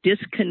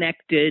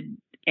disconnected,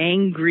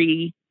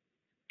 angry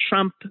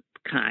Trump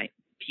kind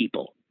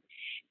people,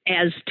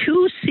 as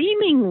two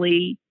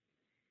seemingly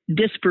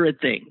disparate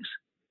things.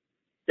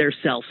 They're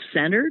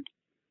self-centered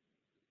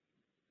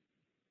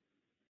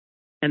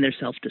and they're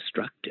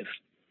self-destructive.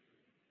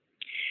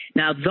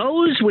 Now,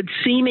 those would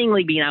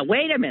seemingly be, now,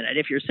 wait a minute,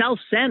 if you're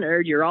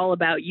self-centered, you're all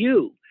about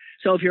you.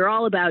 So if you're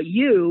all about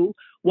you,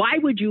 why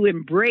would you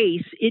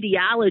embrace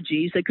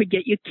ideologies that could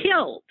get you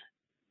killed,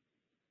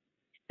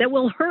 that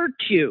will hurt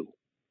you?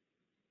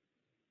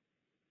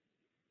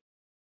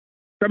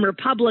 From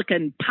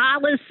Republican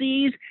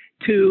policies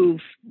to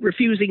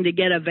refusing to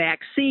get a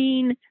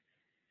vaccine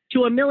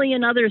to a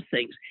million other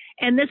things.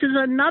 And this is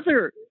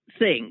another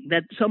thing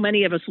that so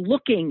many of us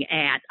looking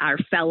at our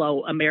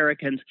fellow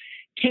Americans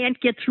can't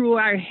get through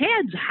our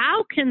heads.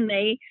 How can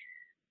they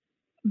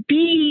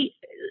be,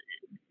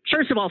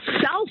 first of all,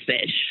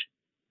 selfish,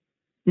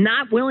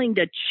 not willing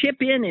to chip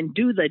in and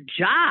do the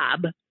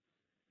job,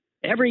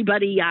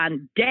 everybody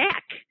on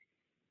deck,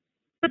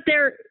 but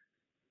they're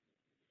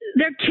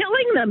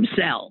killing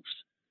themselves.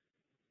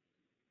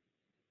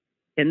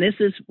 And this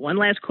is one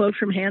last quote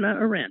from Hannah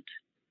Arendt,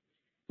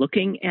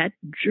 looking at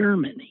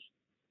Germany.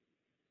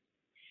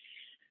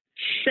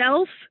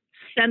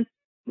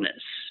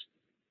 Self-centeredness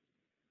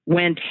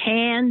went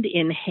hand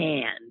in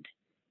hand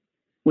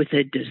with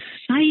a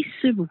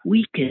decisive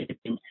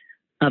weakening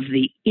of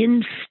the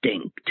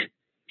instinct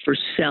for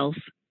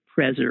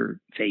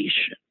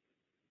self-preservation.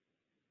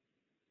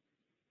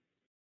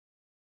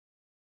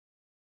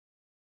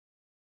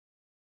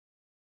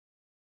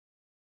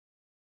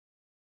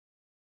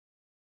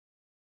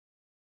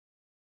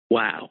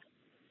 Wow.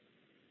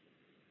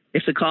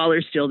 If the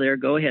caller's still there,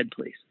 go ahead,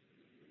 please.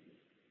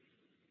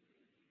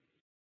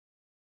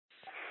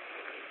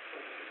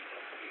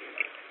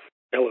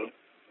 Hello.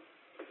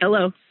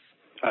 Hello.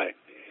 Hi.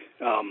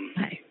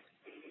 Hi.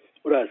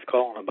 What I was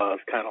calling about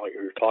is kind of what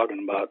you were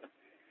talking about.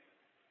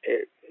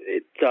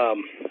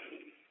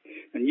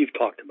 And you've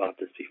talked about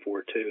this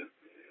before too.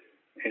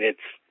 And it's,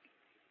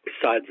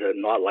 besides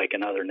not like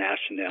in other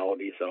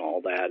nationalities and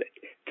all that,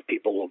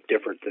 people look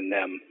different than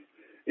them.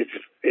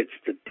 It's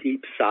the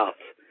Deep South.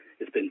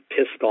 It's been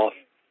pissed off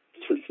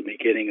since the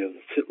beginning of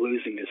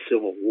losing the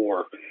Civil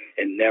War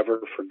and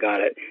never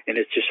forgot it. And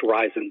it's just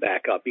rising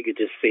back up. You could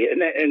just see it.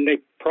 And they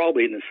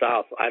probably in the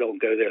South, I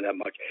don't go there that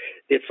much.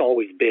 It's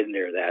always been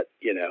there, that,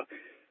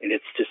 and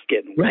it's just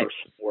getting worse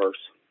and worse.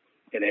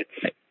 And it's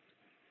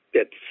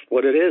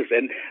what it is.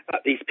 And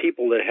these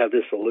people that have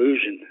this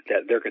illusion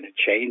that they're going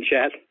to change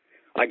that,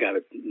 I got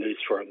a news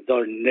for them.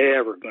 They're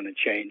never going to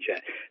change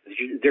that.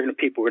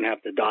 People are going to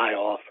have to die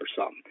off or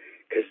something,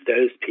 because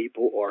those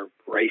people are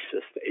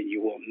racist, and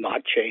you will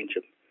not change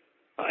them.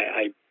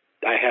 I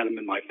had them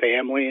in my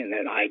family, and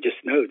then I just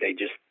know they're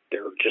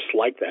just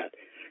like that.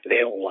 They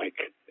don't like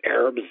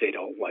Arabs. They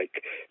don't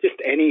like just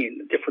any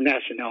different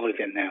nationality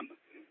than them.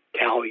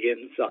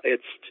 Italians.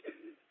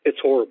 It's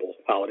horrible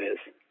how it is.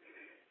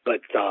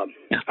 But I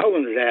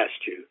wanted to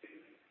ask you,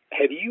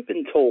 have you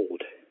been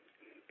told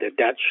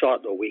that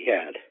shot that we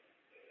had,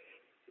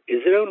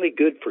 is it only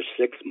good for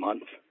 6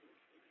 months?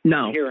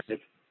 No.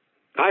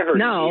 I heard.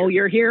 No,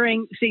 you're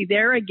hearing, see,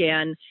 there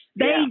again,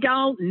 they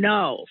don't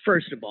know,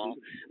 first of all.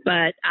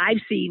 But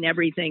I've seen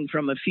everything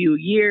from a few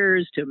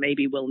years to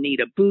maybe we'll need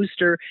a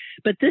booster.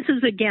 But this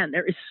is, again,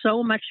 there is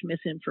so much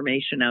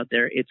misinformation out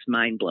there. It's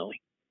mind-blowing.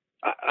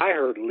 I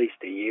heard at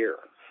least a year.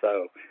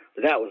 So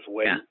that was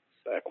way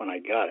back when I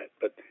got it.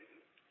 But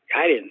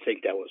I didn't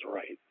think that was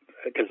right,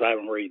 because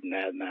I'm reading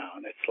that now,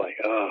 and it's like,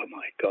 oh,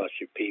 my gosh,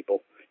 you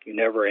people, you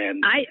never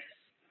end. I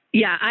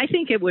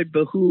think it would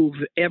behoove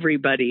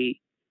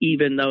everybody,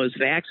 even those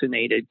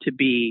vaccinated, to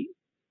be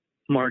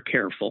more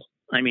careful.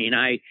 I mean,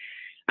 I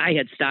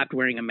had stopped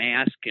wearing a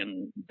mask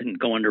and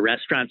going to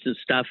restaurants and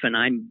stuff, and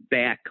I'm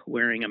back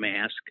wearing a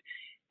mask.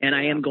 And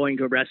I am going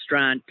to a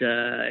restaurant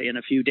in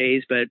a few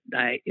days, but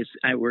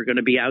we're going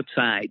to be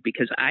outside,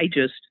 because I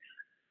just,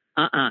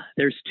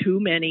 there's too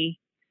many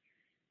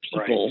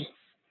people.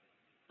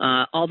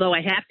 Right. Although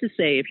I have to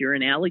say, if you're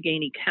in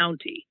Allegheny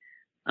County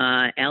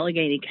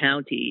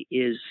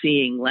is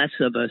seeing less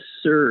of a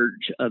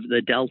surge of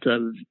the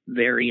Delta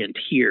variant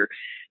here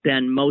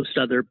than most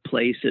other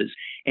places.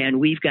 And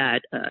we've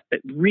got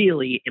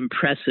really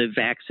impressive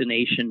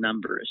vaccination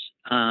numbers.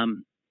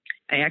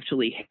 I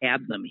actually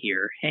have them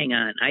here. Hang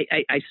on.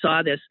 I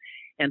saw this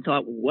and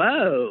thought,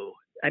 whoa,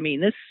 I mean,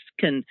 this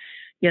can,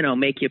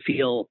 make you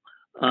feel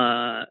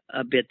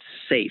a bit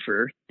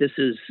safer. This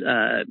is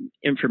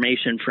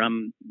information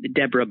from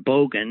Deborah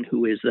Bogan,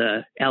 who is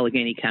the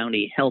Allegheny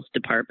County Health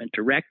Department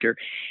Director.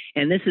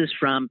 And this is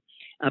from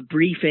a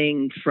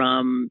briefing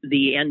from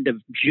the end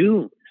of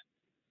June.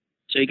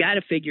 So you got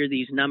to figure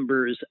these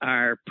numbers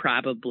are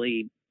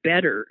probably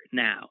better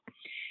now.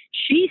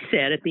 She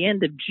said at the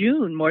end of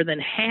June, more than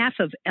half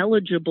of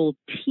eligible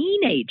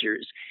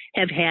teenagers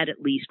have had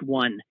at least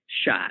one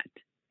shot.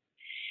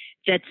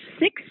 That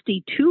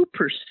 62%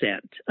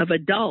 of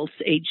adults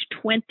aged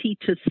 20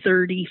 to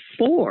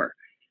 34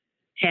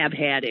 have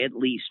had at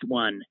least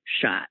one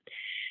shot.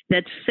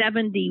 That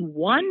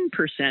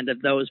 71%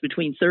 of those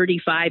between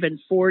 35 and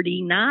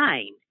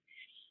 49,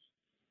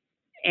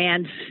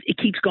 and it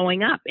keeps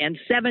going up, and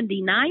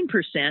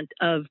 79%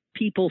 of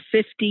people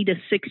 50 to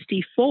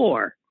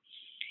 64,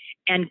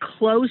 and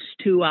close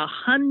to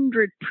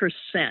 100%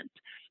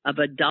 of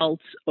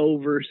adults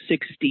over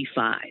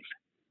 65.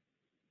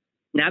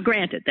 Now,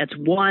 granted, that's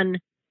one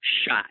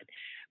shot,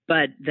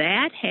 but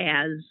that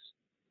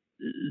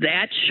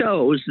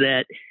shows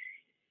that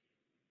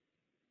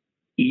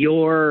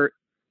your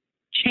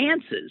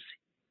chances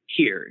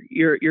here,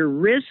 your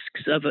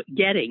risks of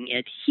getting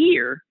it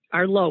here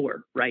are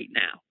lower right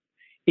now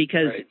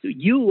because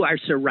you are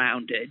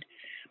surrounded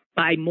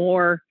by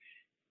more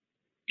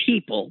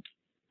people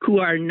who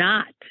are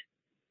not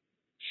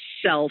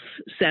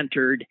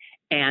self-centered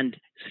and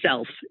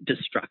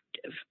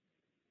self-destructive.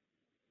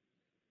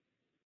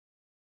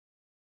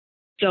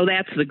 So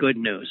that's the good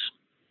news.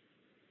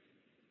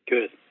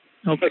 Good.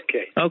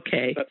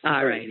 Okay.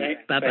 All right.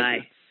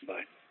 Bye-bye.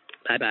 Bye.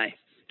 Bye-bye.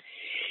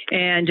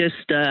 And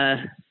just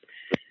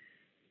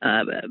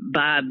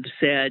Bob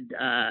said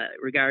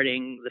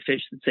regarding the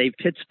fish that saved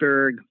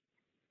Pittsburgh,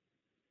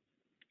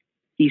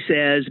 he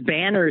says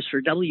banners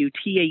for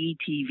WTAE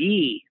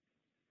TV,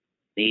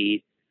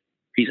 the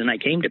reason I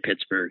came to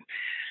Pittsburgh,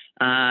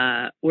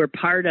 were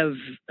part of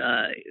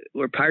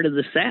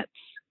the sets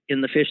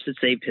in The Fish That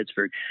Saved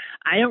Pittsburgh.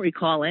 I don't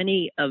recall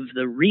any of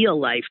the real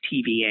life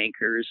TV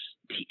anchors,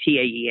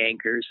 TAE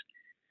anchors.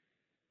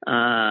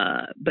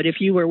 But if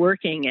you were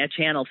working at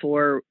Channel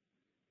 4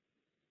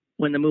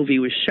 when the movie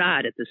was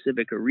shot at the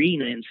Civic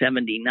Arena in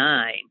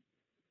 '79,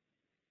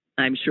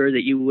 I'm sure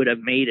that you would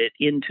have made it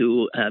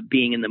into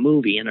being in the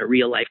movie in a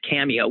real life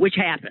cameo, which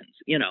happens,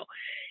 you know.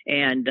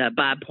 And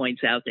Bob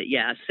points out that,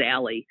 yeah,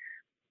 Sally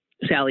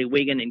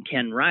Wiggin and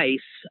Ken Rice,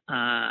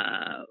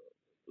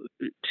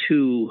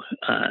 two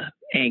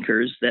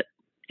anchors that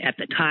at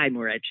the time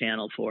were at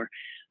Channel 4,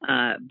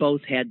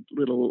 both had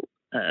little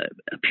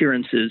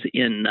appearances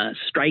in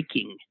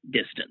Striking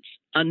Distance,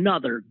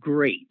 another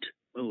great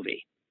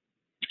movie.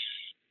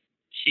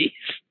 Jeez.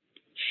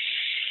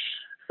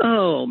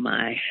 Oh,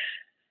 my.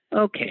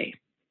 Okay.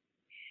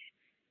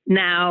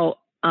 Now,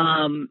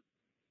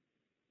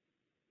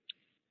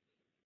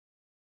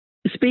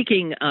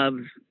 speaking of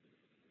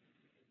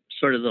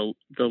sort of the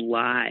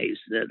lies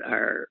that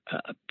are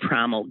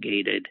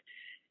promulgated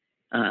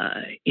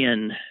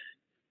in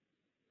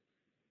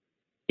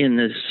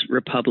this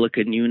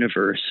Republican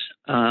universe,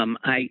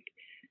 I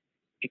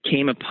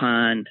came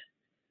upon.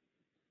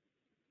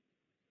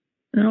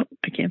 No,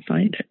 I can't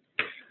find it.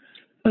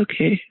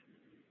 Okay.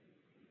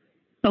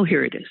 Oh,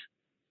 here it is.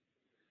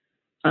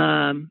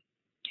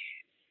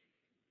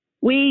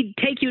 We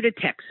take you to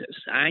Texas.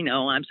 I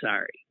know, I'm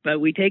sorry, but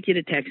we take you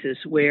to Texas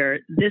where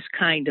this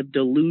kind of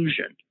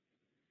delusion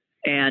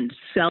and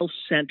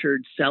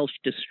self-centered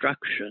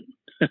self-destruction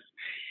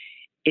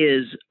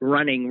is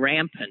running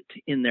rampant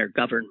in their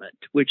government,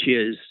 which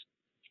is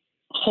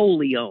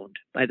wholly owned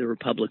by the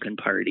Republican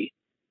Party.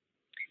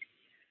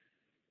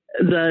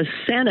 The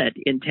Senate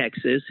in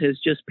Texas has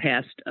just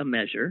passed a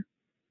measure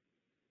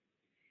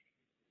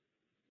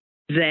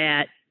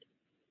that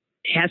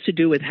has to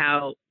do with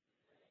how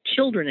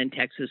children in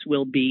Texas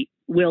will be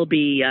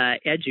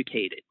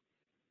educated.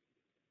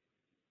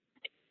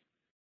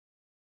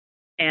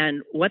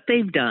 And what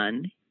they've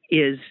done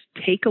is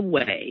take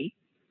away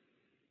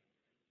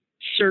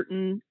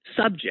certain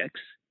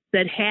subjects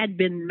that had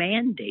been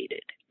mandated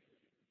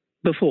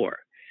before,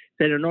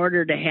 that in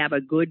order to have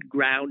a good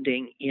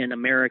grounding in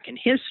American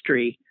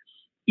history,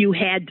 you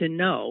had to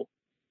know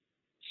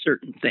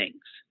certain things.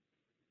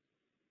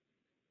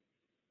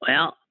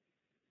 Well,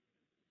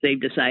 they've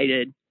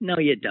decided, no,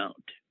 you don't.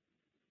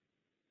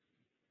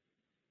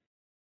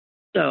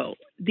 So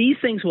these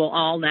things will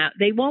all now,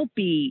 they won't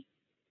be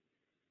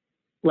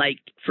like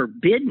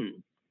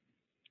forbidden,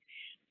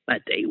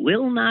 but they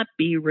will not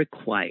be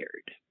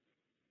required.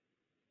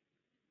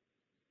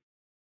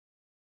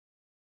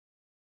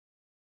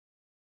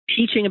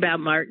 Teaching about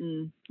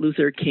Martin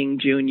Luther King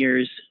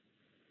Jr.'s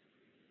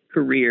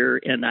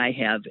career and I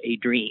Have a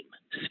Dream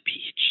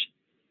speech.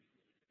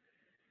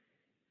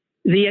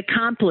 The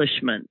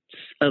accomplishments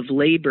of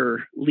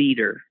labor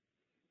leader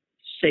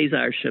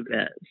Cesar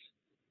Chavez.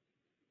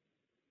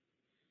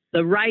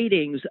 The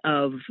writings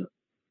of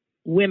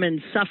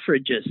women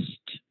suffragist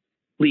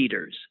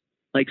leaders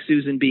like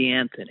Susan B.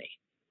 Anthony.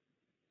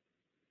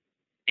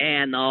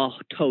 And the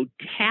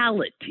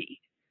totality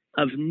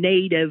of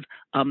Native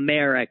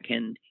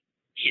American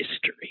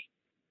history.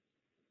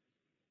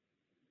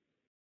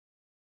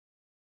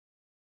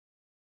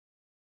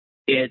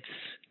 It's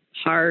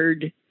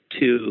hard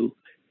to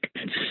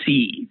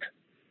conceive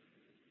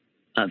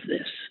of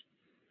this.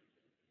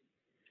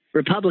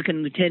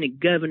 Republican Lieutenant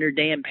Governor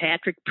Dan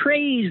Patrick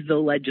praised the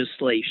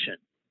legislation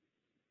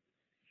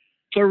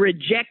for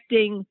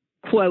rejecting,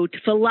 quote,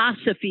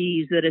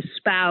 philosophies that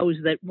espouse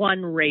that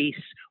one race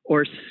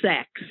or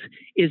sex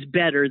is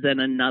better than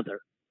another.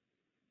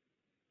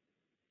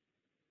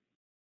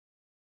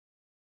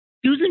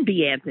 Susan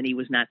B. Anthony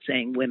was not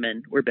saying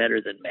women were better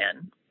than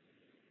men.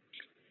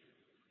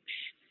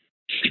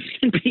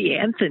 Susan B.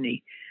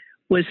 Anthony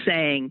was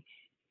saying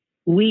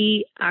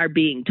we are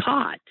being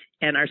taught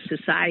and our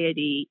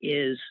society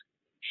is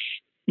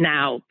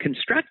now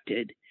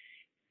constructed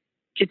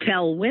to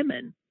tell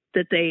women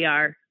that they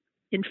are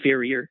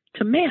inferior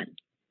to men.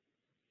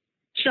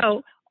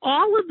 So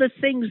all of the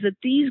things that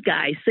these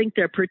guys think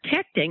they're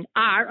protecting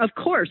are, of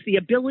course, the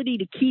ability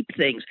to keep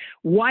things.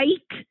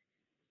 White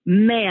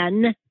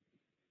men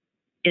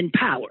in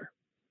power.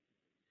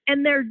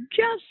 And they're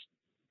just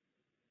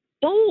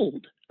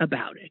bold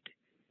about it.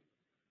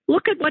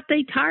 Look at what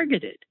they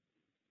targeted.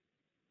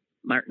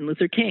 Martin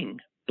Luther King,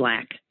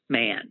 black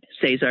man.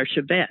 Cesar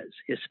Chavez,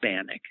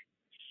 Hispanic.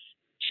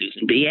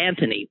 Susan B.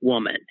 Anthony,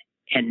 woman.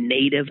 And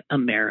Native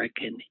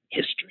American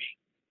history.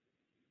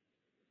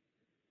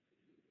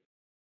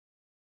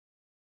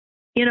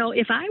 You know,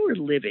 if I were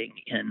living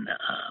in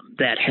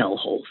that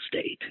hellhole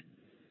state,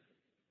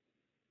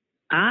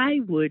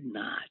 I would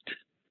not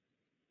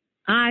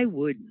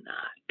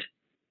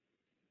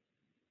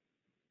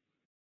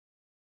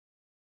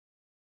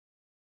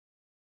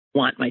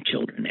want my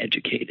children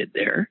educated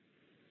there.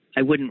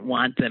 I wouldn't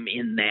want them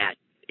in that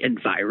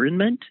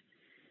environment.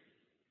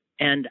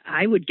 And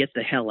I would get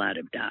the hell out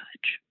of Dodge.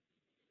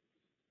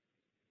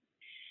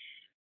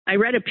 I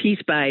read a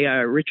piece by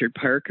Richard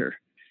Parker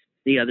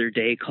the other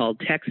day called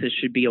 "Texas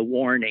Should Be a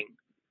Warning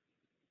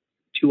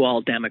to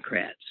All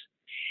Democrats."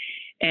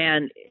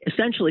 And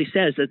essentially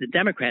says that the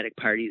Democratic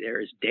Party there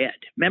is dead.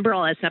 Remember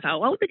all that stuff?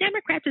 Oh, the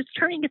Democrats, it's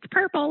turning, it's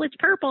purple, it's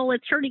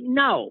turning.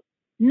 No.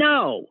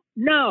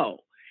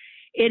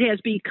 It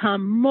has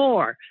become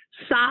more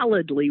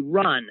solidly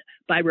run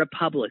by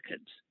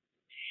Republicans.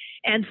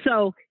 And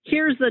so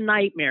here's the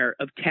nightmare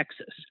of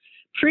Texas.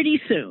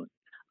 Pretty soon,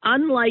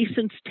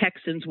 unlicensed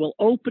Texans will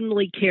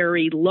openly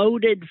carry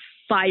loaded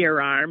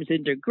firearms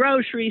into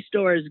grocery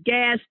stores,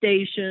 gas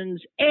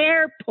stations,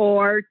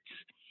 airports.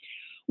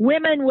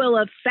 Women will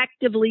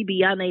effectively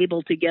be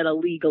unable to get a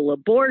legal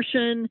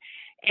abortion,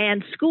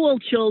 and school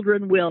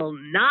children will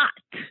not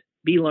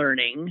be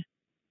learning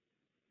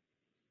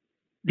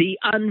the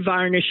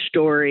unvarnished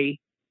story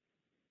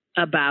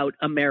about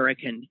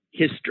American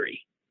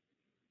history.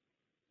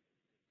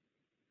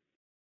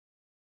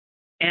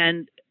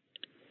 And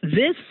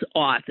this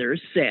author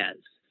says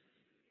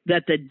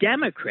that the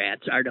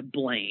Democrats are to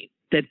blame,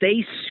 that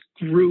they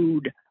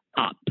screwed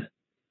up.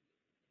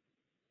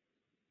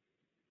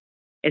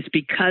 It's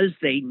because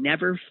they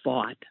never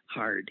fought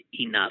hard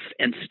enough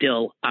and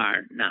still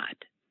are not.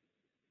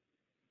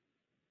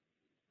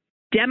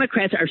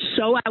 Democrats are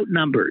so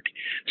outnumbered,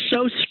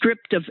 so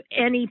stripped of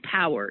any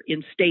power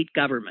in state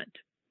government.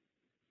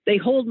 They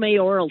hold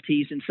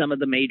mayoralties in some of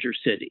the major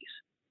cities.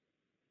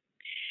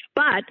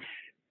 But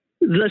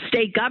the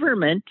state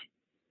government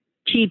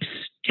keeps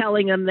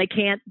telling them they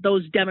can't,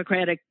 those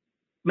Democratic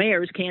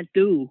mayors can't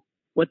do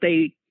what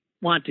they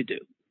want to do.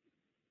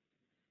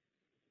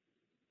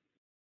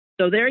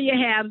 So there you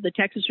have the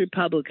Texas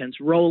Republicans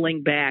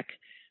rolling back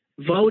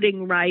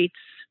voting rights,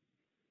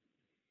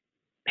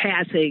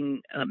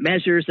 passing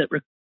measures that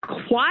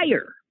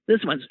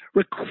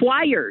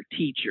require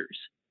teachers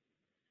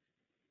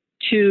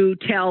to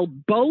tell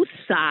both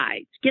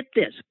sides, get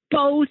this,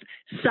 both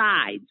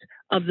sides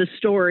of the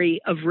story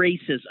of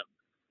racism.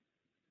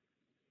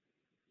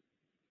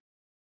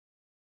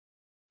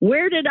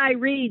 Where did I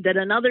read that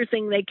another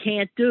thing they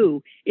can't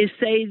do is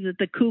say that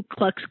the Ku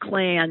Klux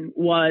Klan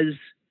was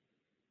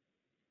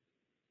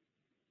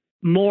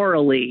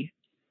morally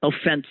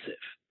offensive?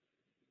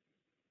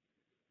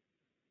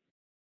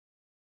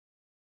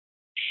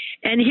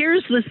 And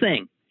here's the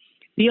thing.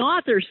 The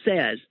author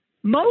says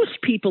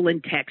most people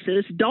in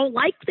Texas don't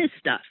like this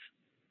stuff.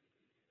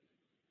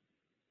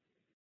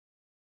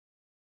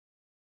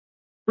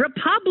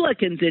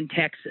 Republicans in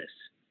Texas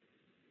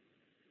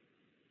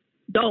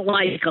don't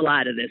like a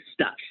lot of this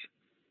stuff.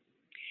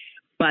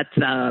 But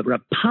the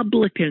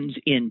Republicans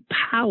in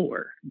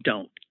power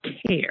don't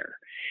care.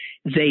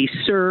 They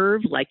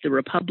serve, like the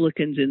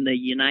Republicans in the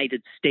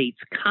United States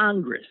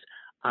Congress,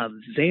 a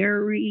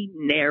very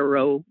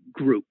narrow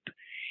group.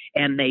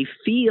 And they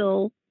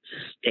feel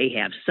they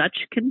have such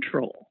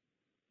control.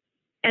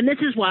 And this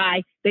is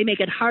why they make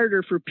it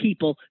harder for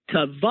people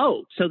to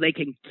vote so they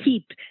can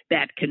keep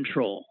that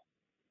control.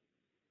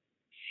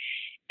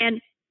 And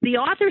the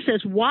author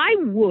says, why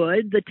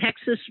would the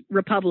Texas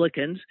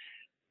Republicans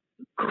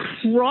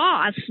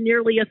cross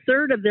nearly a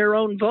third of their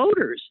own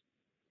voters?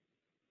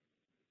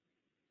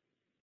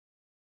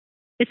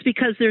 It's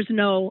because there's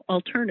no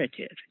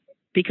alternative,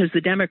 because the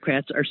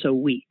Democrats are so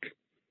weak.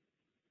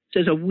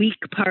 Says a weak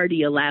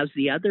party allows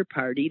the other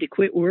party to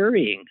quit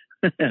worrying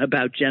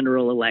about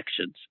general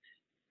elections.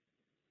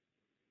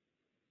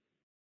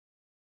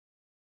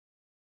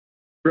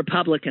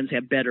 Republicans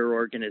have better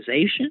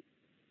organization,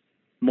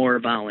 more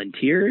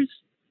volunteers,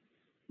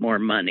 more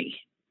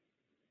money.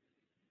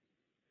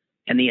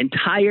 And the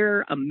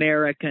entire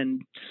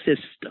American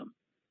system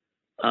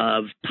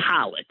of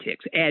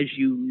politics, as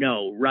you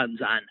know, runs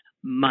on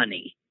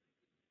money.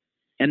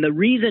 And the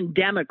reason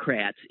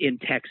Democrats in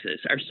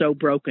Texas are so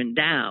broken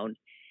down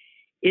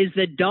is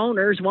the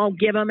donors won't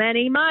give them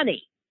any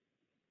money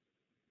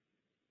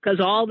because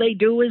all they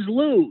do is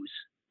lose.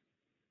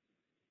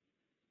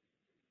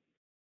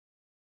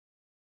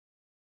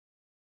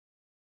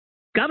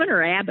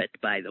 Governor Abbott,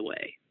 by the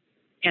way,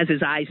 has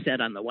his eyes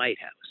set on the White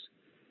House.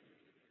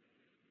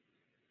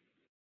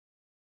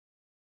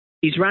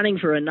 He's running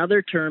for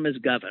another term as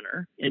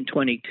governor in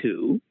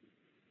 22,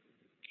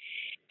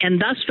 and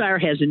thus far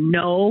has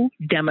no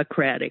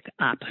Democratic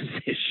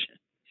opposition.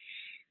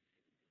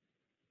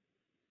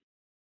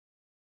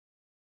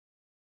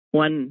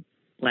 One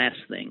last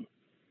thing.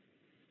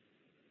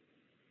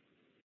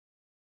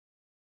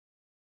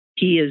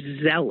 He is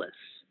zealous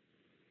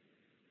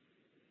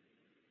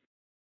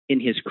in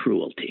his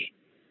cruelty.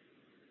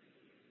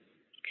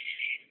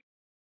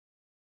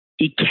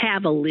 He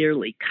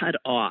cavalierly cut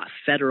off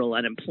federal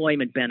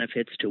unemployment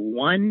benefits to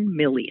 1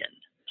 million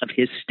of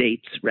his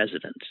state's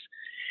residents.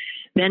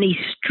 Then he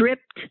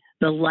stripped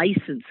the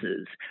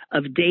licenses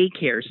of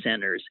daycare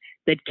centers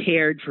that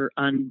cared for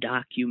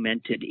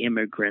undocumented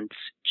immigrants'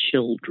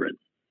 children.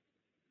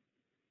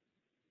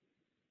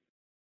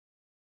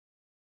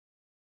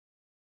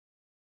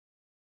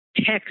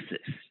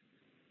 Texas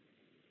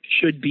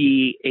should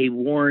be a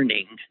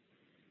warning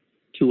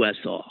to us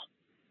all.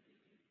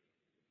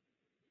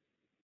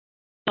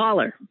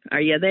 Caller,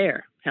 are you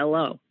there?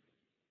 Hello.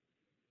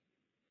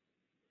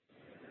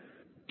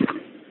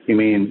 You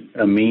mean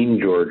a mean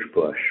George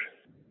Bush?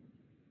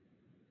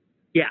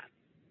 Yeah,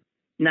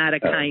 not a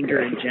kinder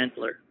and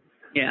gentler.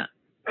 Yeah.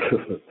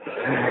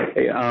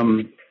 Hey,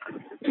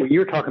 you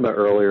were talking about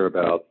earlier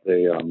about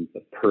the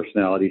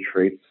personality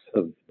traits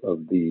of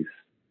these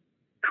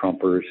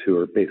Trumpers who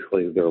are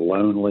basically, they're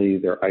lonely,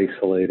 they're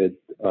isolated,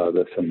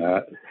 this and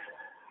that.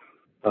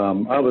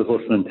 I was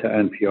listening to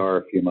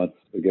NPR a few months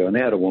ago, and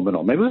they had a woman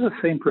on. Maybe it was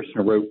the same person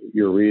who wrote what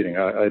you're reading.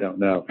 I don't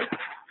know.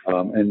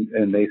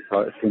 And they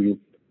thought when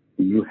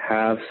you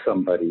have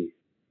somebody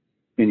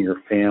in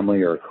your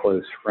family or a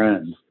close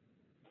friend,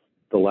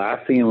 the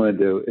last thing you want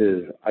to do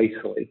is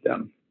isolate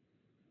them.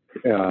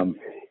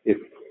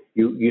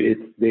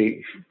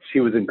 She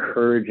was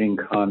encouraging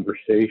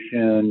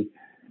conversation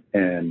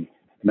and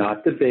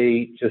not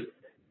debate. Just,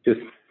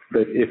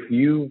 but if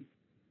you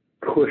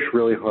push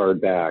really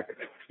hard back,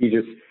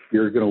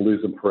 you're going to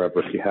lose them forever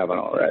if you haven't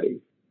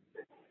already.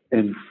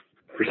 And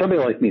for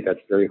somebody like me, that's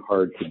very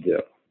hard to do.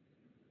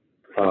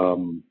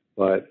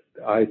 But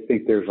I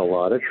think there's a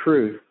lot of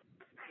truth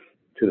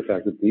to the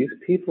fact that these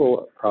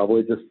people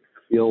probably just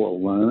feel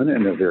alone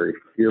and they're very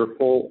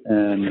fearful.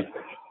 And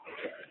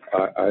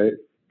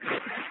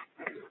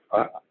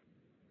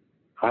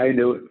I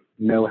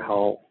know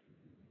how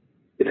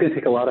it's going to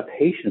take a lot of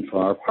patience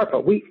on our part,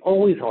 but we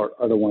always are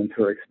the ones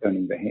who are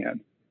extending the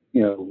hand,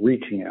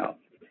 reaching out.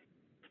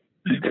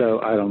 So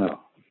I don't know.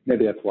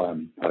 Maybe that's why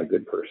I'm not a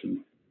good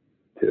person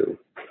to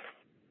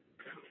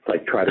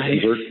try to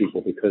convert people,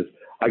 because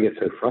I get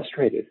so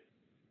frustrated.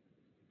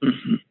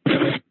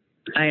 Mm-hmm.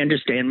 I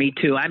understand. Me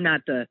too. I'm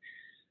not the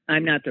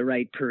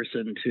right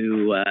person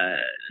to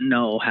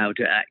know how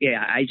to.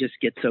 I just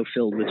get so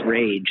filled with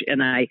rage,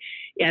 and I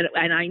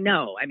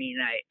know. I mean,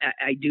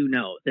 I do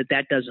know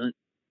that doesn't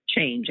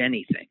change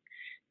anything.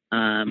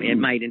 It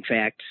might, in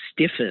fact,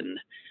 stiffen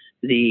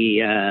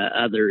the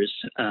others'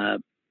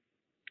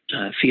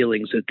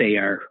 feelings that they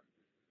are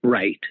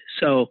right.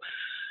 So,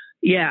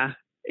 yeah,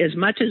 as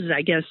much as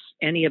I guess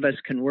any of us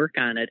can work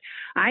on it,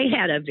 I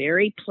had a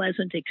very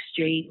pleasant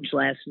exchange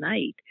last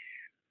night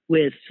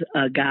with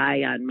a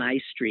guy on my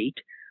street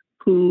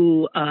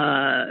who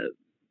has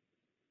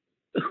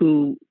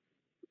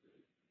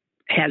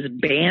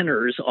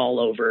banners all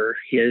over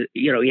his,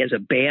 he has a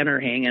banner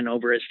hanging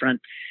over his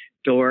front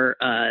door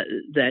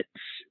that's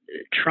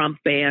Trump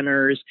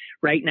banners.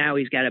 Right now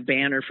he's got a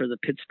banner for the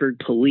Pittsburgh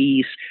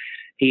police.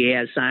 He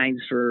has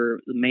signs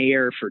for the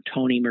mayor, for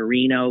Tony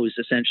Marino, who's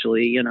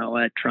essentially,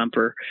 a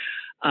Trumper.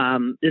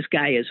 This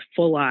guy is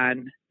full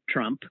on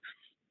Trump.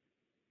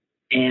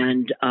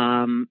 And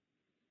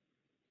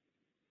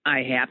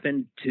I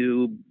happened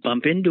to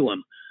bump into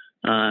him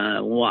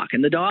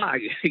walking the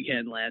dog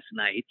again last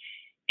night.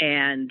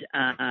 And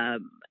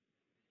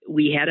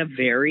we had a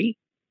very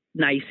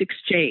nice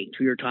exchange.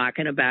 We were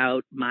talking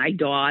about my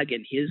dog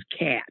and his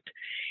cat.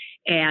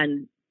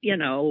 And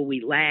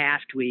we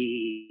laughed,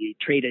 we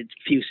traded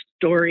a few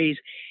stories,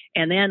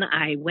 and then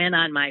I went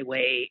on my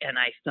way and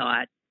I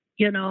thought,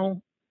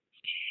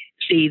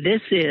 see,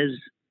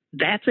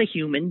 that's a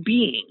human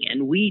being.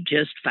 And we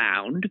just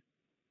found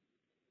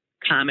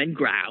common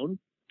ground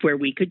where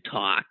we could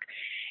talk,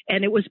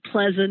 and it was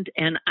pleasant,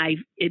 and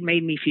it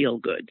made me feel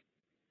good.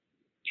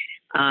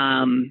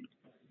 I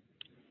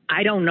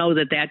don't know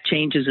that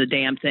changes a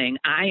damn thing.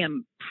 I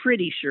am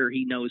pretty sure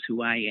he knows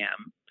who I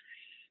am.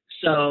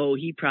 So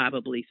he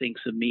probably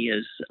thinks of me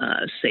as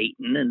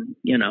Satan, and,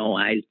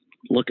 I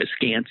look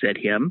askance at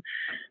him.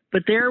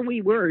 But there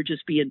we were,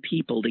 just being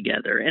people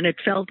together, and it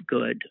felt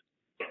good.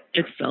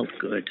 It felt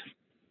good.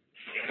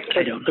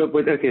 I don't know.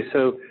 Okay,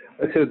 so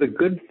the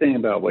good thing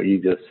about what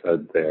you just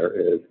said there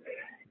is,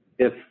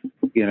 if,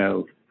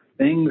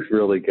 things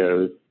really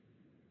go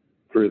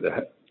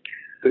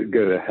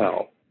to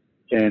hell,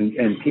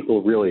 and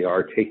people really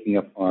are taking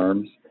up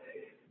arms,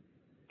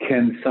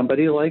 can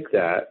somebody like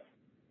that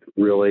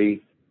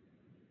really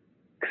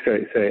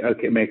say,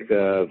 okay, make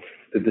the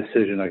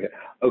decision,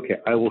 okay,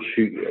 I will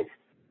shoot you.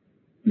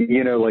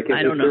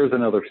 If there's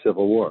another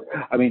civil war.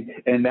 I mean,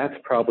 and that's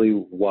probably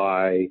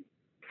why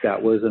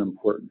that was an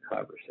important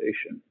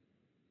conversation.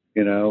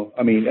 You know,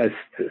 I mean, as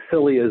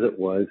silly as it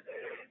was,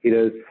 he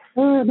goes,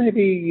 well,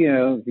 maybe, you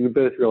know, you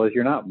both realize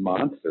you're not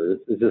monsters.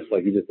 It's just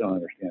like you just don't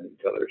understand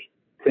each other's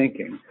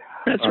thinking.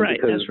 That's right.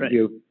 Because, that's right.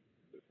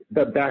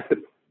 But back to,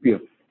 you know,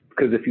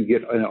 because if you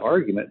get in an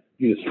argument,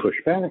 you just push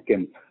back.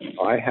 And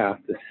I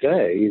have to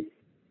say,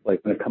 like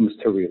when it comes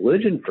to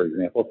religion, for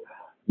example,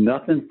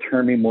 nothing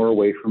turned me more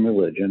away from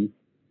religion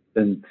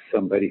than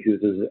somebody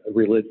who's a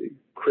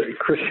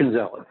Christian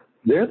zealot.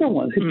 They're the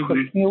ones who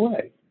push me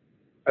away.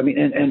 I mean,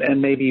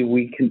 and maybe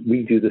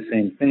we do the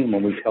same thing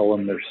when we tell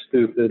them they're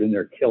stupid and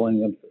they're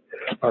killing them,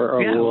 our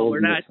world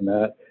and this and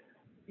that.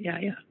 Yeah.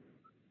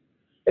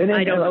 And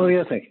I don't know.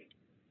 The other thing,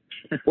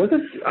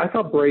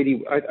 wasn't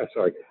Brady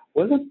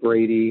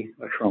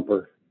a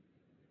Trumper?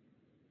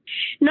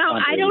 No,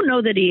 I don't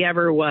know that he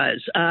ever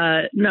was.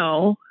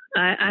 No,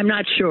 I'm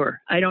not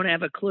sure. I don't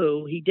have a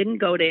clue. He didn't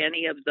go to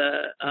any of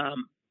the,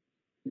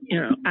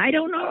 I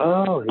don't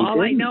know. Oh,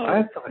 I know.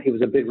 I thought he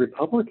was a big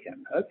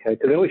Republican. Okay,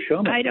 because they always show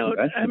him.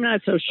 I'm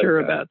not so sure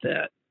about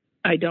that.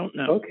 I don't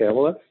know. Okay,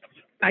 well,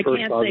 I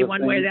can't say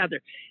one way or the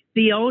other.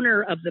 The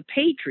owner of the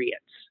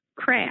Patriots,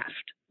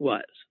 Kraft,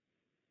 was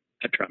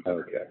a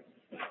Trumper. Okay.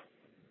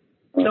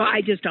 So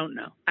I just don't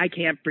know. I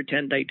can't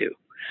pretend I do.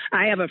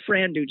 I have a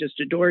friend who just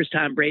adores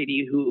Tom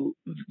Brady, who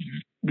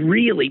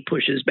really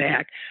pushes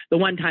back. The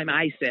one time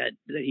I said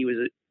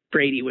that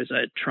Brady was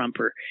a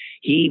Trumper,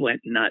 he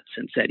went nuts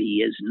and said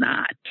he is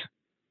not.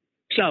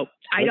 So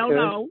I don't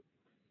know.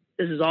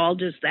 This is all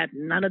just that.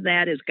 None of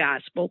that is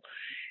gospel.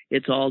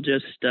 It's all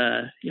just,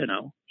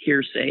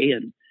 hearsay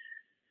and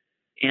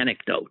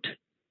anecdote.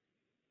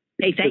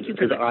 Hey, thank you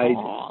for the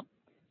call.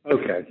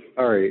 Okay.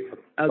 All right.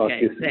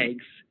 Okay.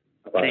 Thanks.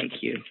 Bye.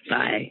 Thank you.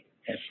 Bye.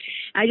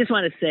 I just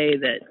want to say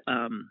that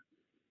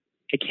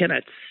I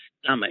cannot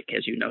stomach,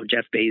 as you know,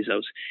 Jeff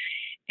Bezos.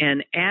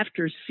 And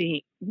after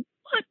seeing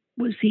what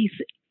was he,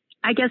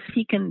 I guess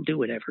he can do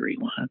whatever he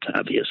wants,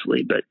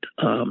 obviously. But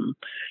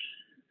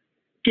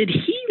did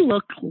he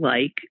look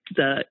like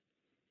the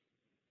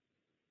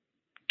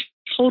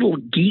total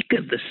geek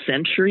of the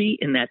century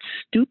in that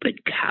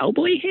stupid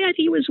cowboy hat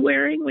he was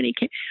wearing when he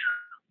came?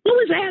 What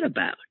was that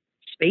about?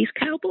 Space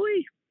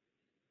cowboy?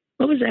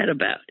 What was that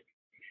about?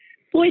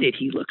 Boy, did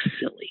he look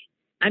silly.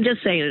 I'm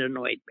just saying it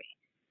annoyed me.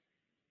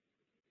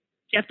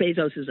 Jeff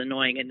Bezos is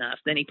annoying enough.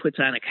 Then he puts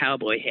on a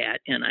cowboy hat,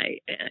 and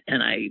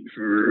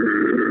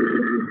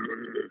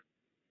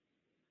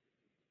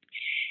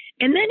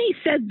then he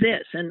said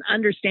this, and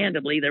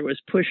understandably there was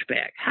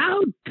pushback.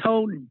 How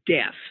tone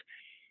deaf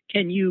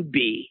can you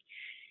be?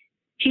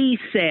 He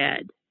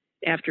said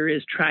after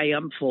his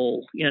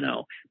triumphal,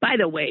 by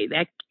the way,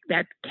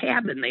 that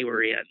cabin they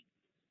were in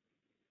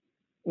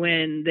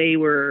when they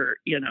were,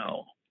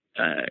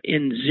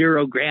 in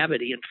zero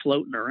gravity and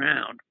floating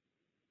around,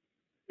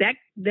 that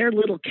their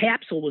little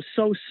capsule was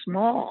so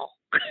small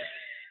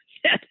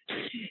that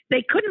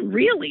they couldn't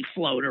really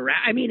float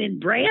around. I mean, in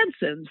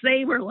Branson's,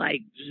 they were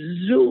like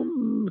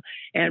zoom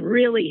and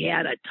really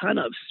had a ton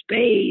of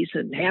space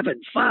and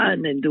having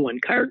fun and doing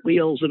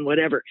cartwheels and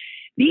whatever.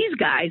 These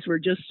guys were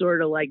just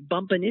sort of like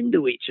bumping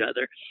into each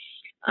other.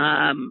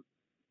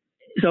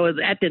 So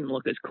that didn't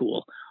look as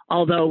cool.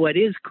 Although what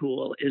is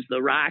cool is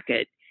the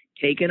rocket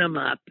taking them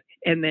up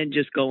and then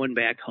just going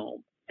back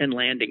home and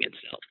landing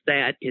itself.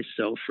 That is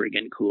so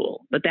friggin'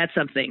 cool. But that's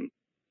something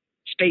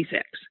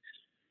SpaceX,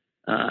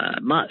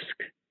 Musk,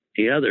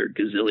 the other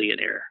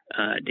gazillionaire,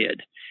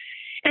 did.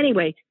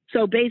 Anyway,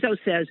 so Bezos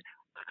says,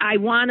 I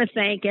want to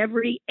thank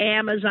every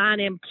Amazon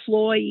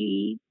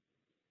employee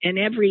and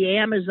every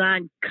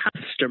Amazon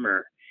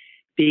customer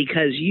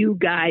because you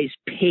guys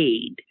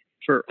paid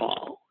for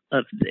all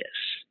of this.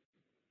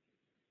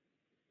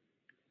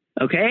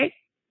 Okay?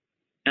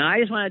 Now,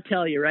 I just want to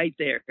tell you right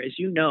there, as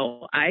you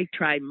know, I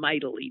try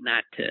mightily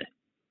not to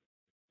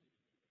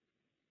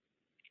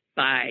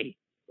buy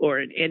or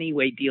in any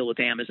way deal with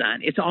Amazon.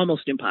 It's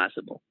almost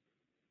impossible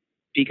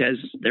because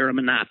they're a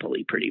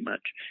monopoly pretty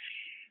much.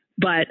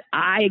 But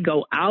I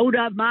go out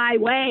of my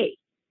way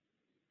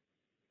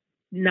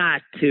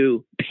not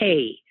to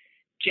pay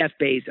Jeff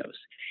Bezos.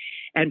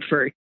 And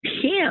for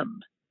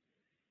him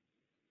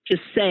to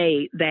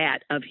say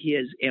that of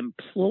his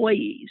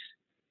employees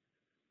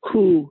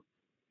who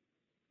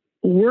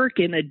work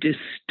in a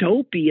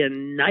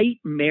dystopian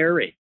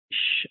nightmarish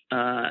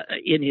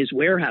in his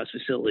warehouse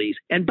facilities.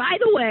 And by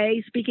the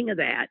way, speaking of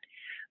that,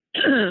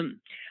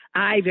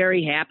 I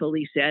very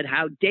happily said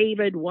how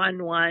David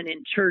won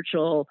in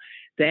Churchill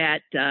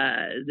that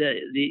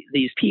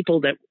these people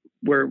that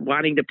were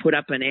wanting to put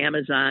up an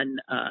Amazon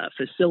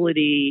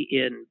facility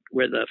in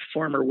where the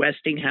former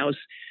Westinghouse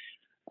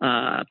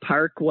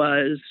park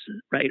was,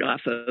 right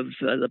off of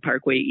the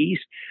Parkway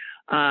East.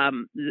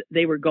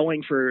 They were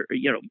going for,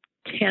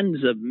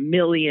 tens of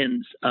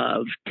millions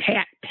of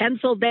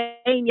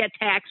Pennsylvania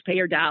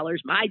taxpayer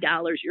dollars, my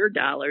dollars, your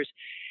dollars,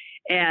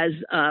 as,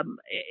 an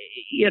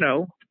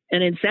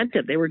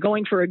incentive. They were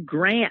going for a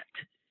grant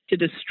to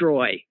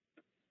destroy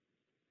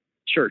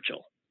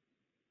Churchill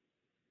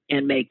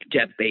and make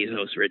Jeff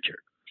Bezos richer.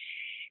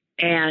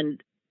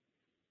 And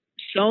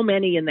so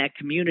many in that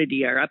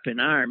community are up in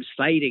arms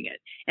fighting it.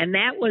 And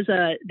that was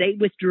they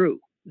withdrew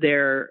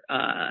their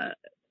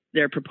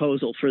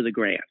proposal for the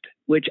grant,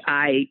 which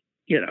I,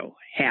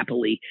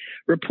 happily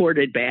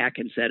reported back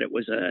and said it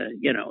was a,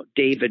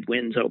 David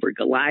wins over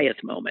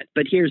Goliath moment.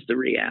 But here's the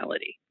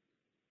reality.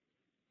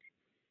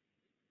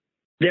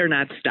 They're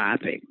not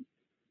stopping.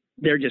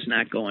 They're just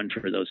not going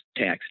for those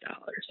tax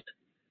dollars.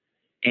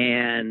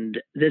 And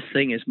this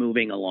thing is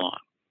moving along.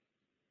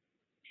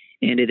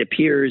 And it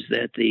appears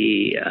that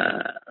the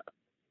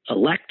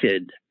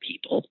elected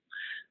people,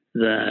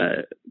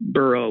 the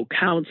borough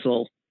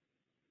council,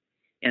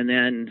 and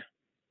then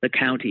the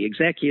county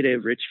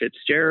executive, Rich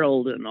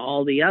Fitzgerald, and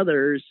all the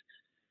others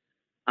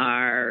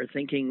are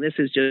thinking this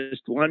is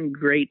just one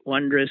great,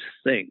 wondrous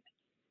thing.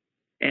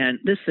 And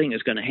this thing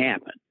is going to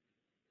happen.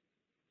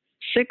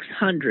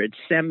 600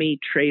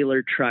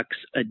 semi-trailer trucks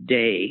a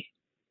day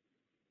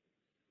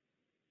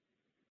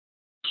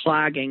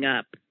clogging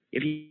up.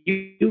 If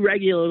you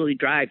regularly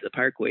drive the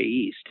Parkway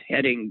East,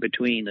 heading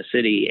between the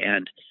city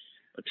and,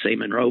 let's say,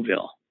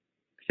 Monroeville,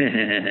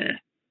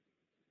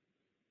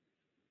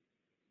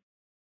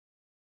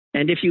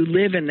 and if you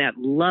live in that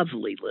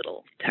lovely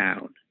little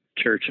town,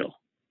 Churchill,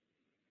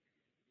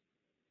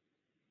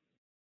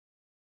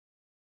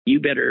 you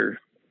better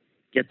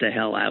get the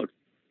hell out,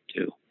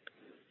 too.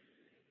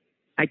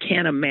 I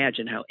can't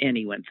imagine how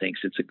anyone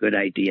thinks it's a good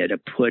idea to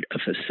put a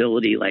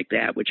facility like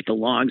that, which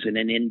belongs in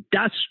an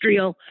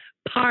industrial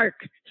park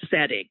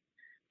setting,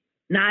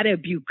 not a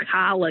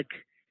bucolic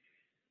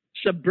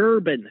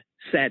suburban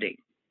setting.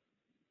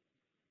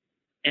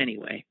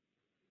 Anyway,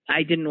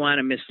 I didn't want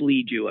to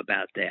mislead you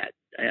about that.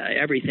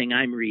 Everything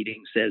I'm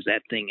reading says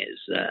that thing is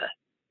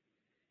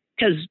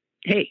because,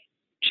 hey,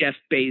 Jeff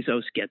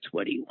Bezos gets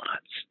what he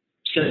wants.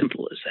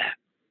 Simple as that.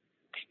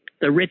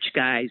 The rich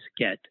guys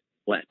get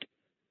what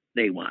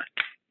they want.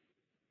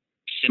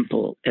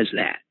 Simple as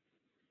that.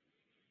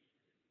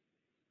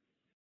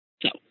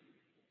 So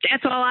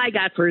that's all I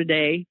got for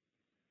today.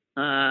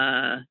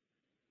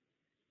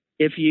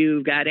 If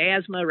you've got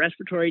asthma,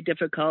 respiratory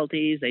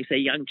difficulties, they say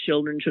young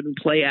children shouldn't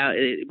play out.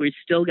 We've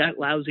still got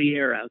lousy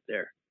air out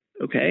there.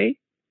 Okay?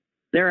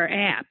 There are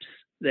apps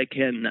that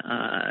can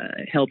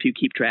help you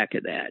keep track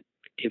of that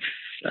if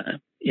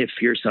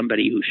you're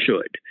somebody who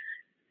should.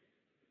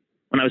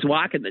 When I was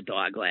walking the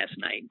dog last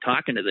night,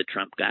 talking to the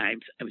Trump guy,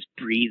 I was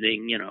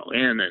breathing, in,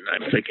 and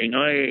I'm thinking,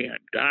 hey,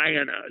 I'm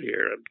dying out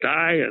here. I'm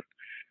dying.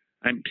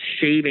 I'm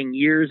shaving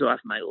years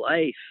off my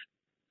life.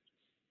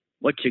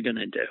 What you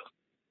gonna do?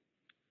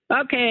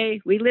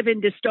 Okay, we live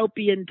in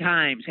dystopian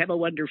times. Have a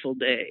wonderful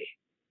day.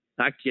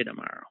 Talk to you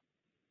tomorrow.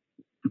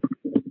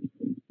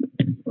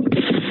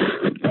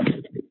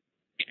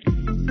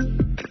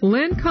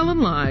 Lynn Cullen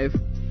Live,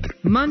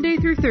 Monday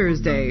through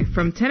Thursday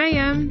from 10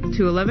 a.m.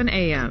 to 11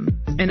 a.m.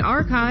 and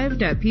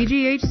archived at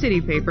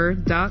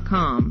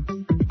pghcitypaper.com.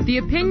 The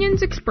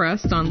opinions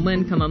expressed on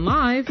Lynn Cullen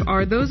Live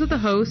are those of the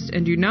host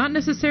and do not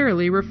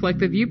necessarily reflect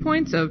the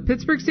viewpoints of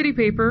Pittsburgh City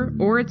Paper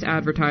or its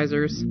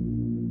advertisers.